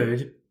pretty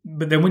good,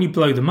 but then when you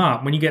blow them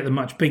up, when you get them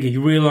much bigger,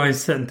 you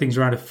realize certain things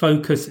are out of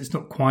focus. It's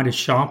not quite as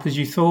sharp as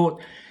you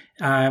thought.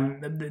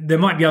 There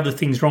might be other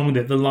things wrong with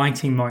it. The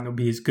lighting might not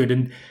be as good.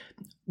 And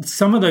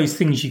some of those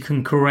things you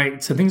can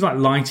correct. So things like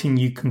lighting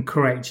you can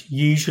correct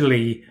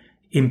usually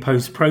in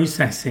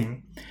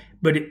post-processing,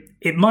 but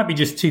it might be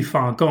just too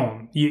far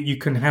gone. You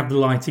can have the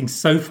lighting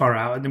so far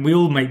out, and then we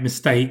all make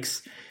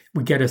mistakes.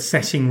 We get a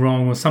setting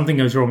wrong, or something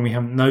goes wrong we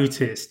haven't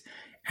noticed,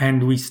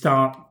 and we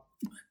start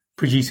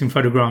producing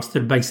photographs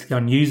that are basically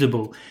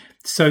unusable.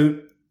 So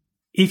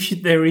if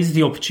there is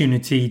the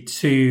opportunity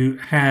to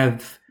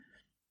have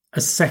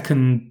a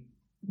second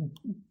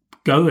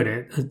go at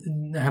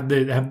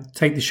it,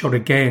 take the shot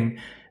again,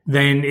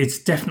 then it's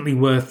definitely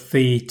worth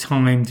the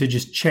time to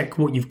just check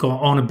what you've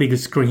got on a bigger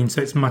screen,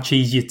 so it's much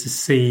easier to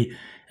see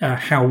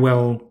how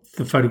well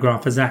the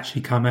photograph has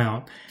actually come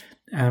out.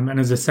 And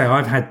as I say,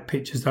 I've had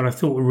pictures that I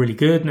thought were really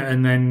good,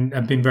 and then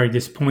I've been very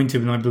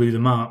disappointed when I blew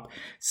them up.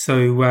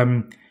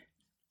 So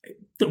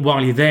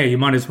while you're there, you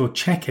might as well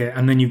check it,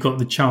 and then you've got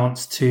the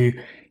chance to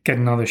get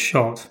another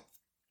shot.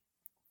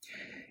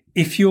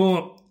 if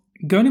you're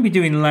going to be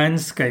doing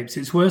landscapes,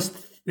 it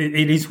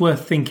is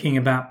worth thinking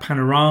about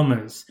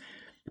panoramas,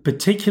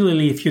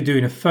 particularly if you're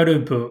doing a photo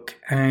book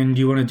and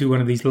you want to do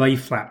one of these lay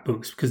flat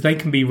books, because they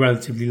can be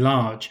relatively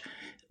large.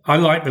 I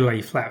like the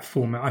lay flat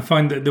format. I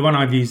find that the one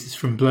I've used is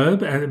from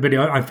Blurb, but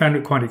I found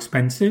it quite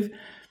expensive.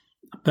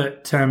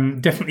 But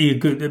definitely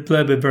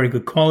Blurb are very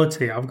good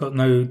quality. I've got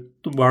no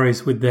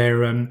worries with their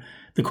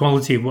the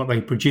quality of what they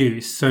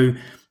produce. So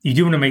you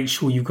do want to make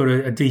sure you've got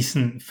a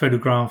decent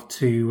photograph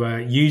to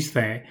use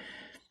there.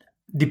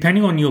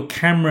 Depending on your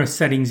camera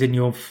settings in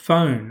your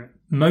phone,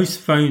 most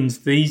phones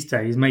these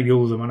days, maybe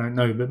all of them, I don't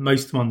know, but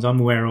most ones I'm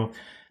aware of,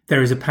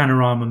 there is a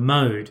panorama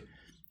mode,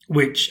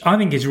 which I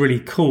think is really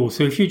cool.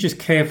 So if you're just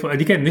careful,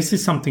 and again, this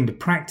is something to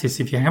practice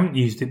if you haven't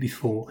used it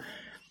before,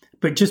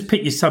 but just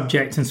pick your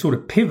subject and sort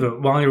of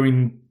pivot while you're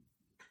in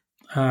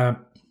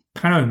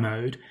pano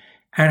mode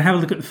and have a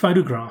look at the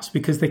photographs,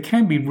 because they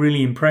can be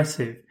really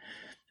impressive.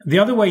 The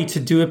other way to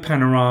do a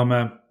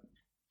panorama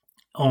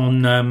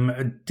on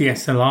a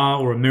DSLR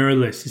or a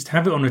mirrorless is to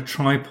have it on a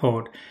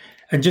tripod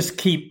and just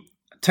keep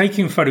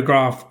taking a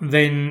photograph,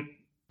 then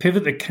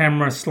pivot the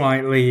camera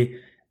slightly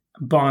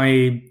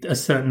by a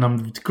certain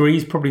number of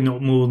degrees, probably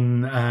not more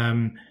than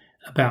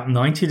about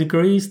 90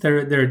 degrees.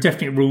 There are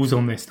definite rules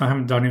on this. I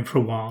haven't done it for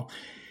a while.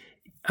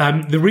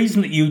 The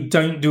reason that you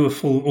don't do a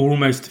full or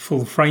almost a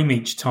full frame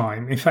each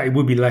time, in fact, it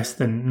would be less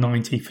than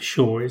 90 for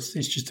sure, it's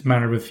just a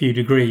matter of a few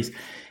degrees,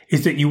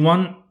 is that you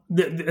want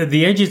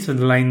the edges of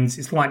the lens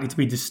is likely to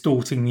be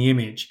distorting the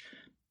image.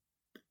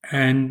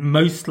 And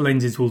most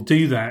lenses will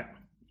do that.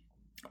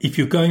 If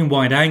you're going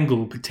wide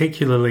angle,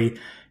 particularly,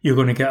 you're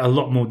going to get a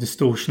lot more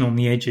distortion on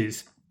the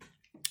edges.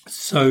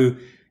 So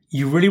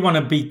you really want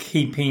to be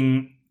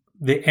keeping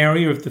the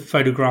area of the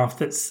photograph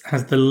that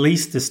has the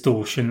least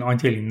distortion,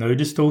 ideally no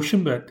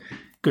distortion, but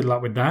good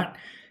luck with that,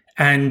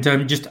 and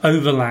just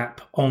overlap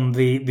on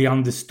the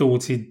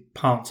undistorted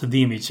parts of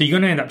the image. So you're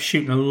going to end up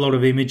shooting a lot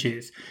of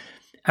images.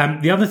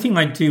 The other thing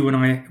I do when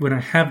I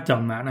have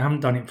done that, and I haven't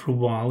done it for a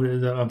while,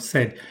 I've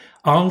said,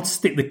 I'll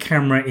stick the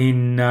camera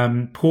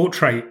in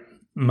portrait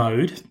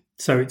mode,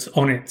 so it's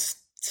on its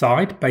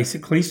side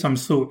basically. So I'm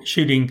sort of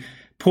shooting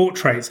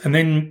portraits and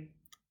then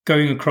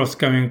going across,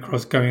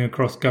 because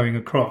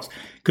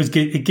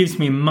it gives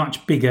me a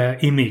much bigger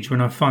image when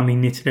I've finally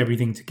knitted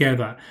everything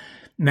together.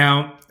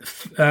 Now,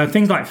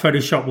 things like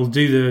Photoshop will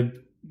do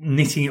the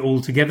knitting it all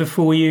together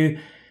for you.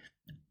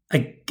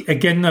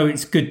 Again, though,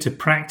 it's good to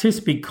practice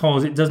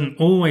because it doesn't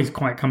always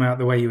quite come out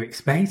the way you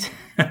expect.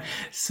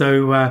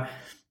 So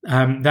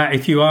that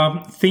if you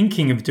are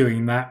thinking of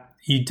doing that,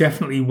 you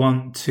definitely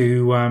want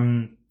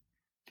to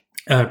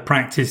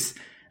practice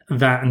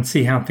that and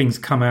see how things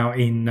come out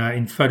in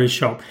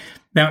Photoshop.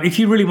 Now, if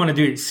you really want to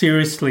do it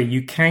seriously,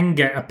 you can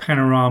get a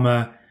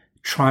panorama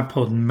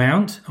tripod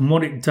mount. And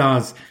what it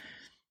does,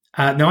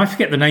 now I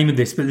forget the name of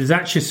this, but there's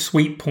actually a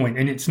sweep point,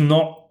 and it's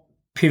not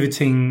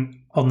pivoting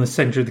on the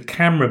center of the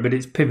camera, but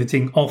it's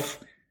pivoting off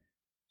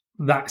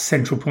that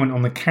central point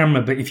on the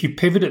camera. But if you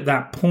pivot at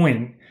that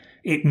point,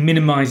 it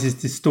minimizes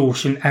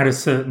distortion at a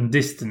certain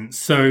distance.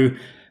 So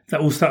that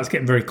all starts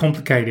getting very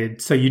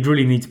complicated. So you'd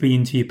really need to be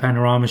into your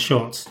panorama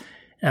shots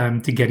to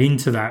get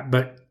into that.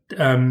 But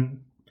the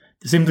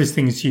simplest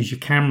thing is to use your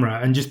camera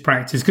and just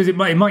practice, because it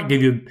might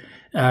give you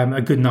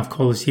a good enough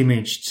quality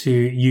image to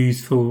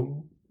use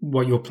for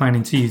what you're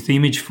planning to use the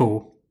image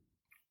for.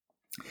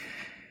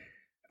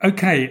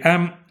 Okay,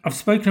 I've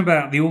spoken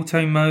about the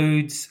auto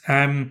modes.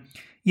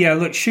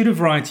 Shoot a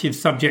variety of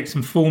subjects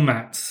and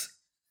formats.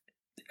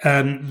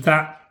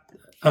 That,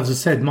 as I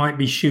said, might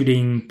be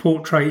shooting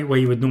portrait where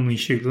you would normally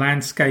shoot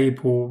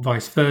landscape, or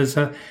vice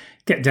versa.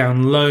 Get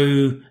down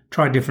low,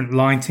 try different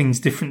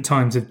lightings, different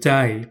times of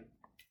day.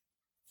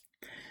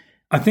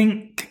 I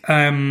think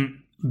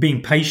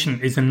being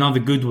patient is another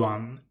good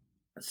one.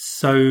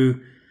 So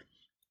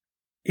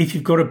if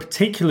you've got a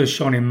particular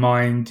shot in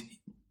mind,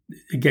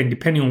 again,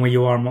 depending on where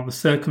you are and what the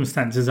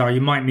circumstances are, you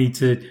might need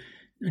to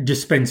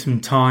just spend some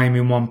time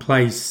in one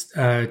place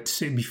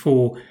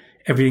before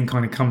everything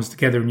kind of comes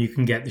together and you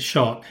can get the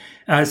shot.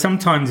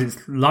 Sometimes it's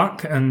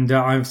luck, and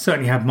I've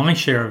certainly had my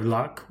share of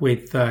luck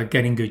with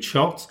getting good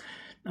shots,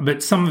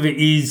 but some of it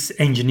is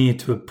engineered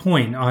to a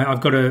point.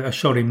 I've got a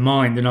shot in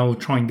mind, and I'll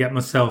try and get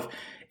myself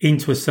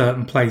into a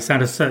certain place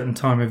at a certain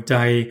time of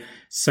day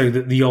so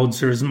that the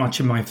odds are as much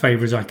in my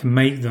favor as I can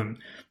make them.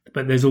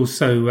 But there's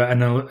also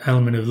an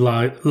element of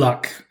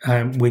luck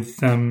with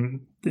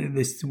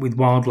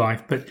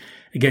wildlife. But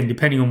again,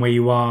 depending on where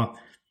you are,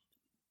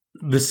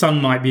 the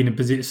sun might be in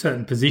a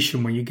certain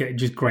position where you get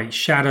just great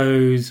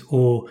shadows,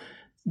 or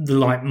the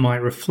light might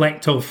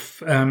reflect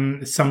off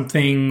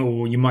something,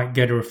 or you might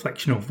get a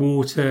reflection of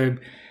water,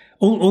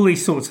 all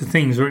these sorts of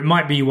things. Or it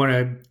might be you want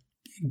to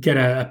get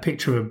a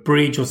picture of a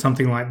bridge or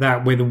something like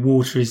that where the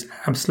water is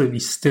absolutely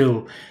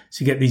still,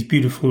 so you get these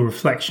beautiful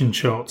reflection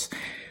shots.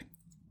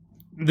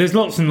 There's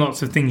lots and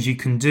lots of things you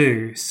can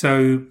do.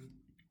 So,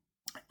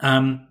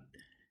 get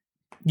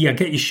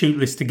your shoot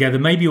list together.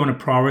 Maybe you want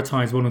to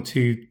prioritize one or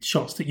two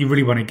shots that you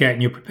really want to get,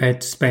 and you're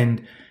prepared to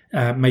spend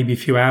maybe a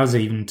few hours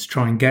even to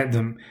try and get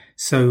them.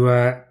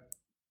 So,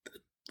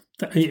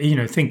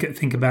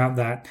 think about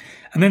that.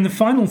 And then the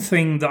final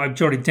thing that I've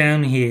jotted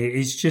down here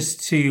is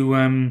just to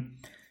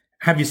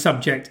have your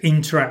subject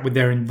interact with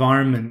their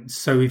environment.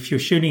 So if you're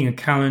shooting a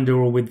calendar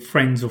or with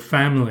friends or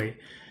family,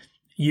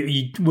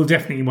 you will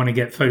definitely want to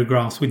get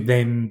photographs with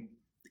them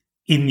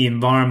in the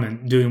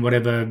environment, doing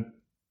whatever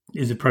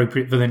is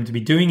appropriate for them to be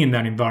doing in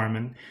that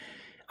environment.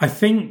 I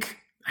think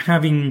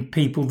having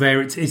people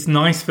there, it's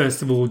nice,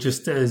 first of all,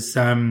 just as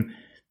the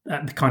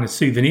kind of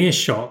souvenir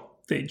shot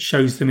that it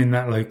shows them in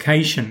that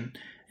location,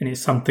 and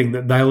it's something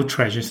that they'll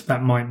treasure. So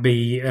that might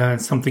be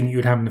something you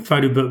would have in a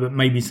photo book, but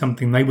maybe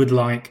something they would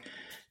like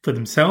for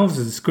themselves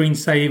as a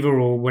screensaver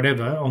or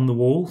whatever on the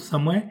wall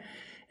somewhere.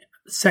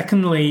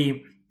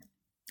 Secondly,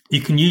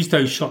 you can use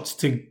those shots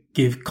to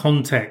give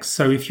context.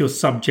 So if your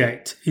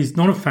subject is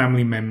not a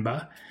family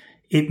member,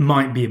 it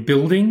might be a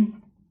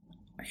building,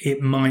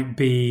 it might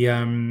be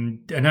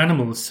an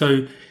animal.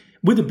 So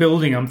with a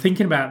building, I'm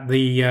thinking about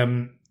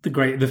the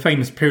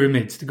famous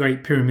pyramids, the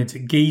Great Pyramids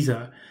at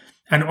Giza,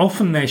 and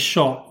often they're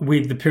shot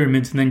with the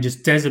pyramids and then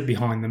just desert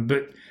behind them.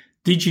 But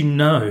did you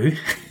know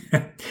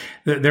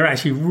that they're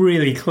actually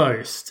really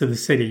close to the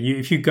city?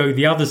 If you go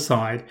the other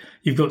side,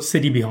 you've got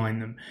city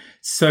behind them.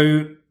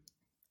 So,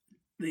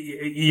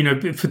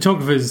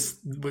 photographers,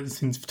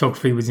 since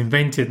photography was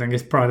invented, I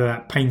guess prior to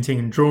that, painting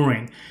and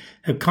drawing,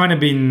 have kind of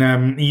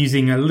been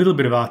using a little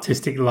bit of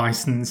artistic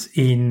license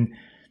in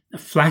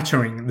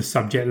flattering the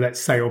subject, let's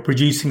say, or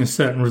producing a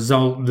certain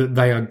result that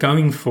they are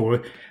going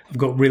for. I've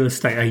got real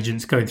estate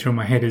agents going through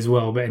my head as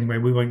well, but anyway,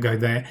 we won't go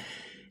there.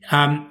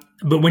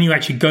 But when you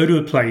actually go to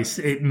a place,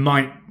 it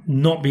might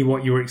not be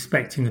what you're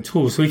expecting at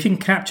all. So if you can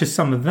capture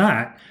some of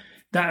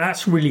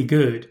that's really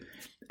good.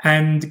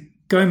 And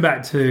going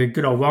back to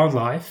good old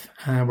wildlife,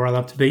 where I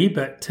love to be,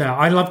 but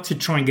I love to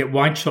try and get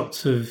wide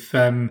shots of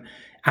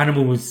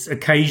animals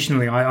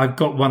occasionally. I've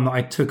got one that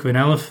I took of an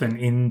elephant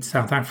in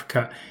South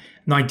Africa,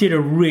 and I did a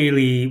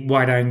really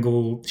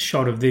wide-angle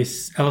shot of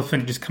this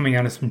elephant just coming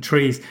out of some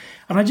trees.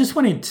 And I just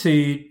wanted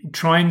to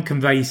try and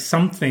convey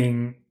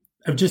something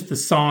of just the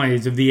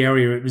size of the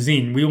area it was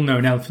in. We all know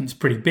an elephant's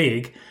pretty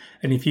big,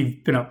 and if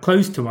you've been up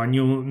close to one,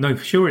 you'll know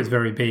for sure it's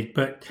very big.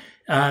 But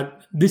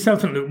this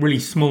elephant looked really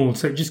small,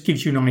 so it just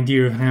gives you an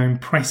idea of how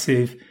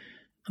impressive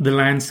the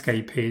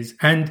landscape is.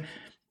 And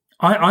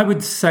I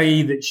would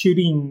say that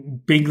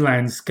shooting big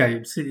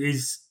landscapes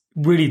is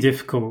really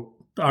difficult.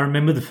 I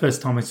remember the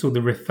first time I saw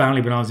the Rift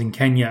Valley when I was in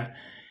Kenya,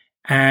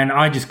 and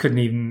I just couldn't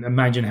even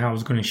imagine how I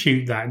was going to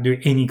shoot that and do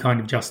any kind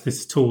of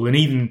justice at all, and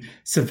even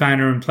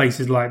savannah and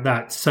places like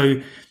that.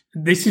 So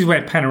this is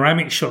where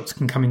panoramic shots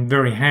can come in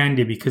very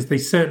handy, because they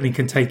certainly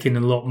can take in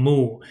a lot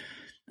more.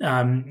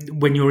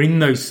 When you're in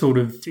those sort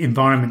of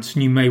environments,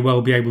 and you may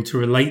well be able to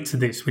relate to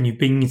this when you've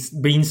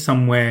been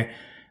somewhere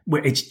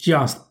where it's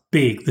just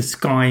big, the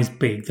sky's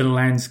big, the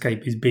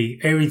landscape is big,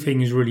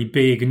 everything is really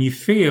big, and you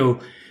feel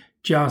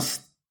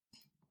just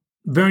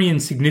very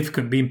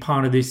insignificant being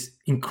part of this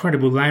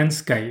incredible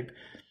landscape.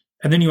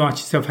 And then you ask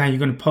yourself how you're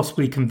going to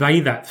possibly convey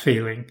that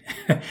feeling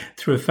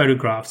through a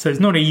photograph. So it's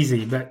not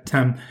easy, but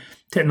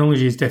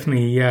technology is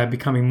definitely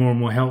becoming more and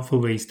more helpful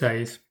these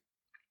days.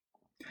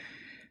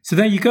 So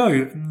there you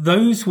go.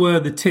 Those were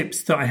the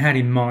tips that I had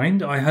in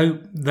mind. I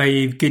hope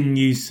they've given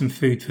you some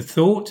food for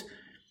thought.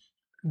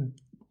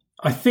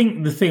 I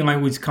think the thing I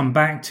always come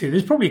back to,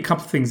 there's probably a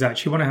couple of things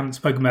actually, one I haven't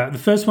spoken about. The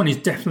first one is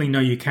definitely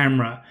know your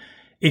camera.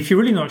 If you're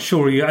really not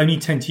sure, you only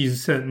tend to use a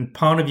certain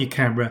part of your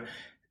camera,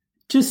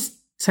 just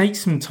take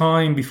some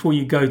time before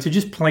you go to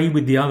just play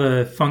with the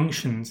other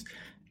functions.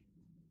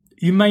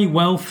 You may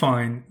well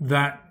find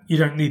that you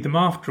don't need them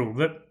after all,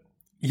 that,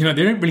 they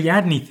don't really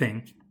add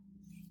anything.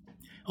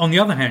 On the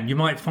other hand, you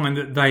might find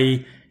that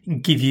they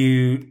give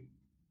you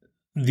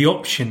the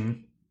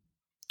option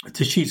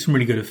to shoot some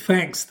really good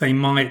effects. They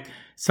might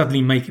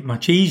suddenly make it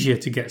much easier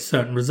to get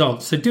certain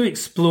results. So do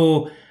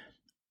explore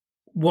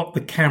what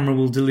the camera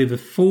will deliver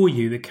for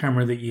you, the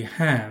camera that you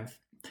have.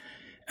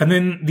 And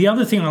then the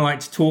other thing I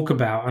like to talk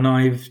about, and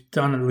I've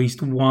done at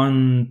least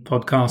one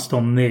podcast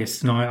on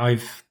this, and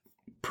I've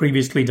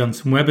previously done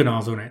some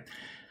webinars on it,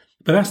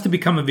 but that's to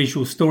become a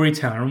visual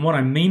storyteller. And what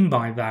I mean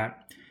by that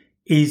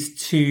is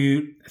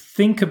to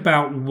think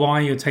about why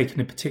you're taking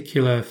a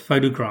particular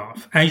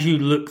photograph. As you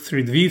look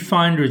through the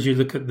viewfinder, as you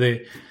look at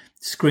the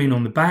screen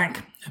on the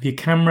back of your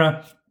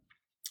camera,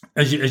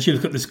 as you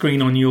look at the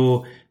screen on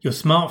your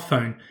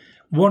smartphone,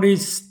 what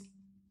is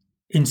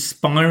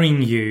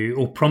inspiring you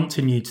or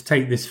prompting you to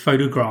take this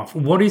photograph?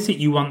 What is it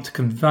you want to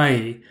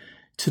convey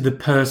to the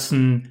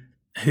person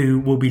who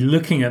will be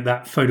looking at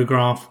that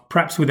photograph,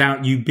 perhaps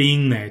without you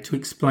being there to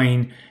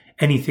explain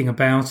anything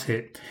about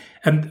it?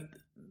 And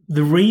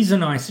the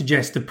reason I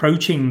suggest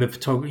approaching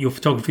your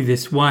photography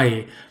this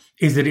way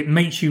is that it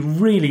makes you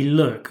really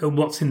look at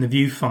what's in the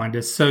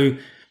viewfinder. So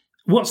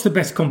what's the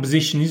best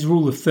composition? Is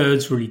rule of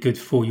thirds really good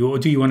for you? Or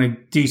do you want to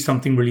do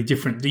something really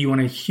different? Do you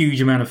want a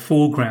huge amount of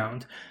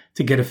foreground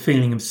to get a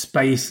feeling of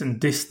space and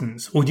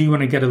distance? Or do you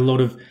want to get a lot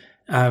of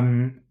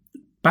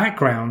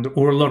background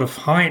or a lot of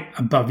height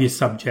above your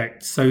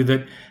subject, so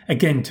that,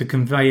 again, to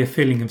convey a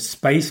feeling of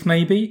space,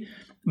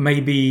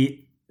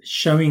 maybe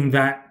showing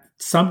that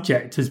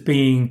subject as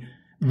being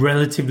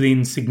relatively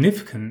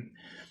insignificant.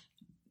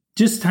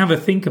 Just have a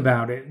think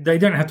about it. They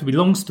don't have to be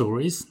long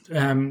stories,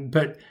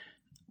 but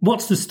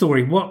what's the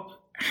story?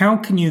 How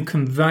can you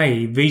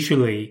convey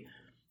visually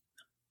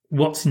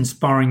what's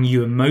inspiring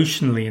you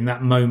emotionally in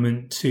that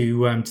moment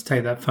to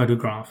take that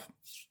photograph?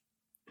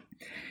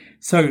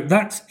 So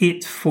that's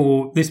it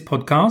for this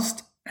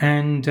podcast.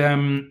 And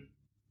as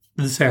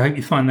I say, I hope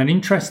you find that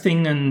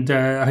interesting, and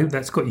I hope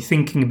that's got you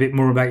thinking a bit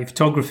more about your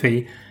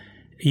photography.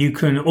 You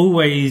can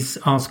always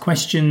ask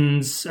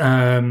questions.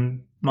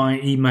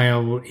 My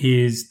email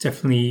is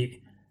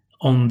definitely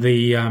on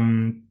the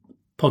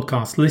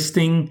podcast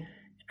listing.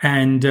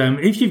 And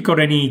if you've got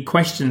any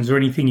questions or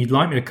anything you'd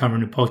like me to cover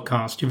in a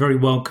podcast, you're very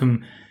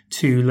welcome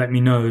to let me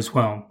know as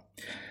well.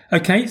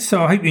 Okay,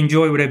 so I hope you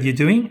enjoy whatever you're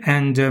doing,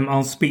 and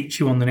I'll speak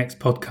to you on the next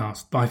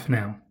podcast. Bye for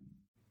now.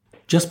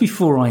 Just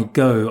before I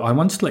go, I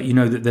want to let you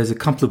know that there's a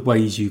couple of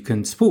ways you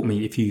can support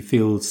me if you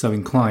feel so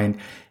inclined.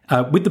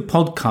 With the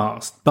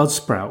podcast,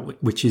 Buzzsprout,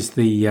 which is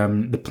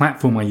the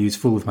platform I use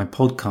for all of my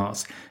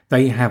podcasts,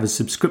 they have a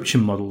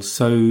subscription model.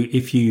 So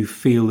if you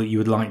feel that you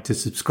would like to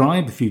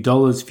subscribe a few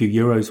dollars, a few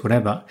euros,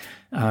 whatever,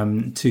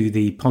 to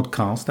the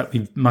podcast, that'd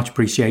be much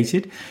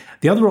appreciated.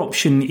 The other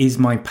option is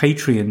my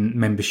Patreon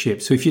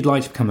membership. So if you'd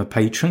like to become a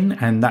patron,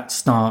 and that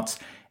starts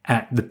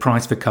at the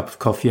price of a cup of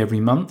coffee every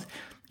month,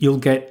 you'll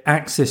get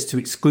access to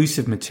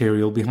exclusive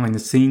material, behind the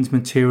scenes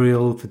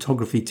material,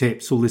 photography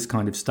tips, all this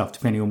kind of stuff,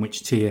 depending on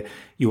which tier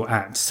you're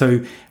at.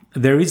 So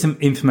there is some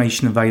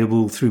information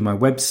available through my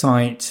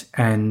website,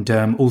 and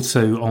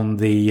also on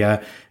the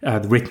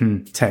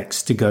written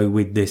text to go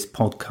with this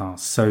podcast.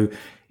 So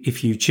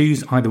if you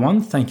choose either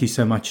one, thank you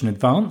so much in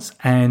advance.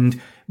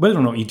 And whether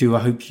or not you do, I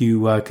hope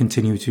you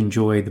continue to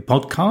enjoy the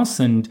podcasts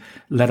and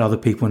let other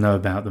people know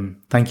about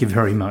them. Thank you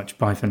very much.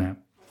 Bye for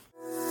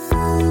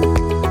now.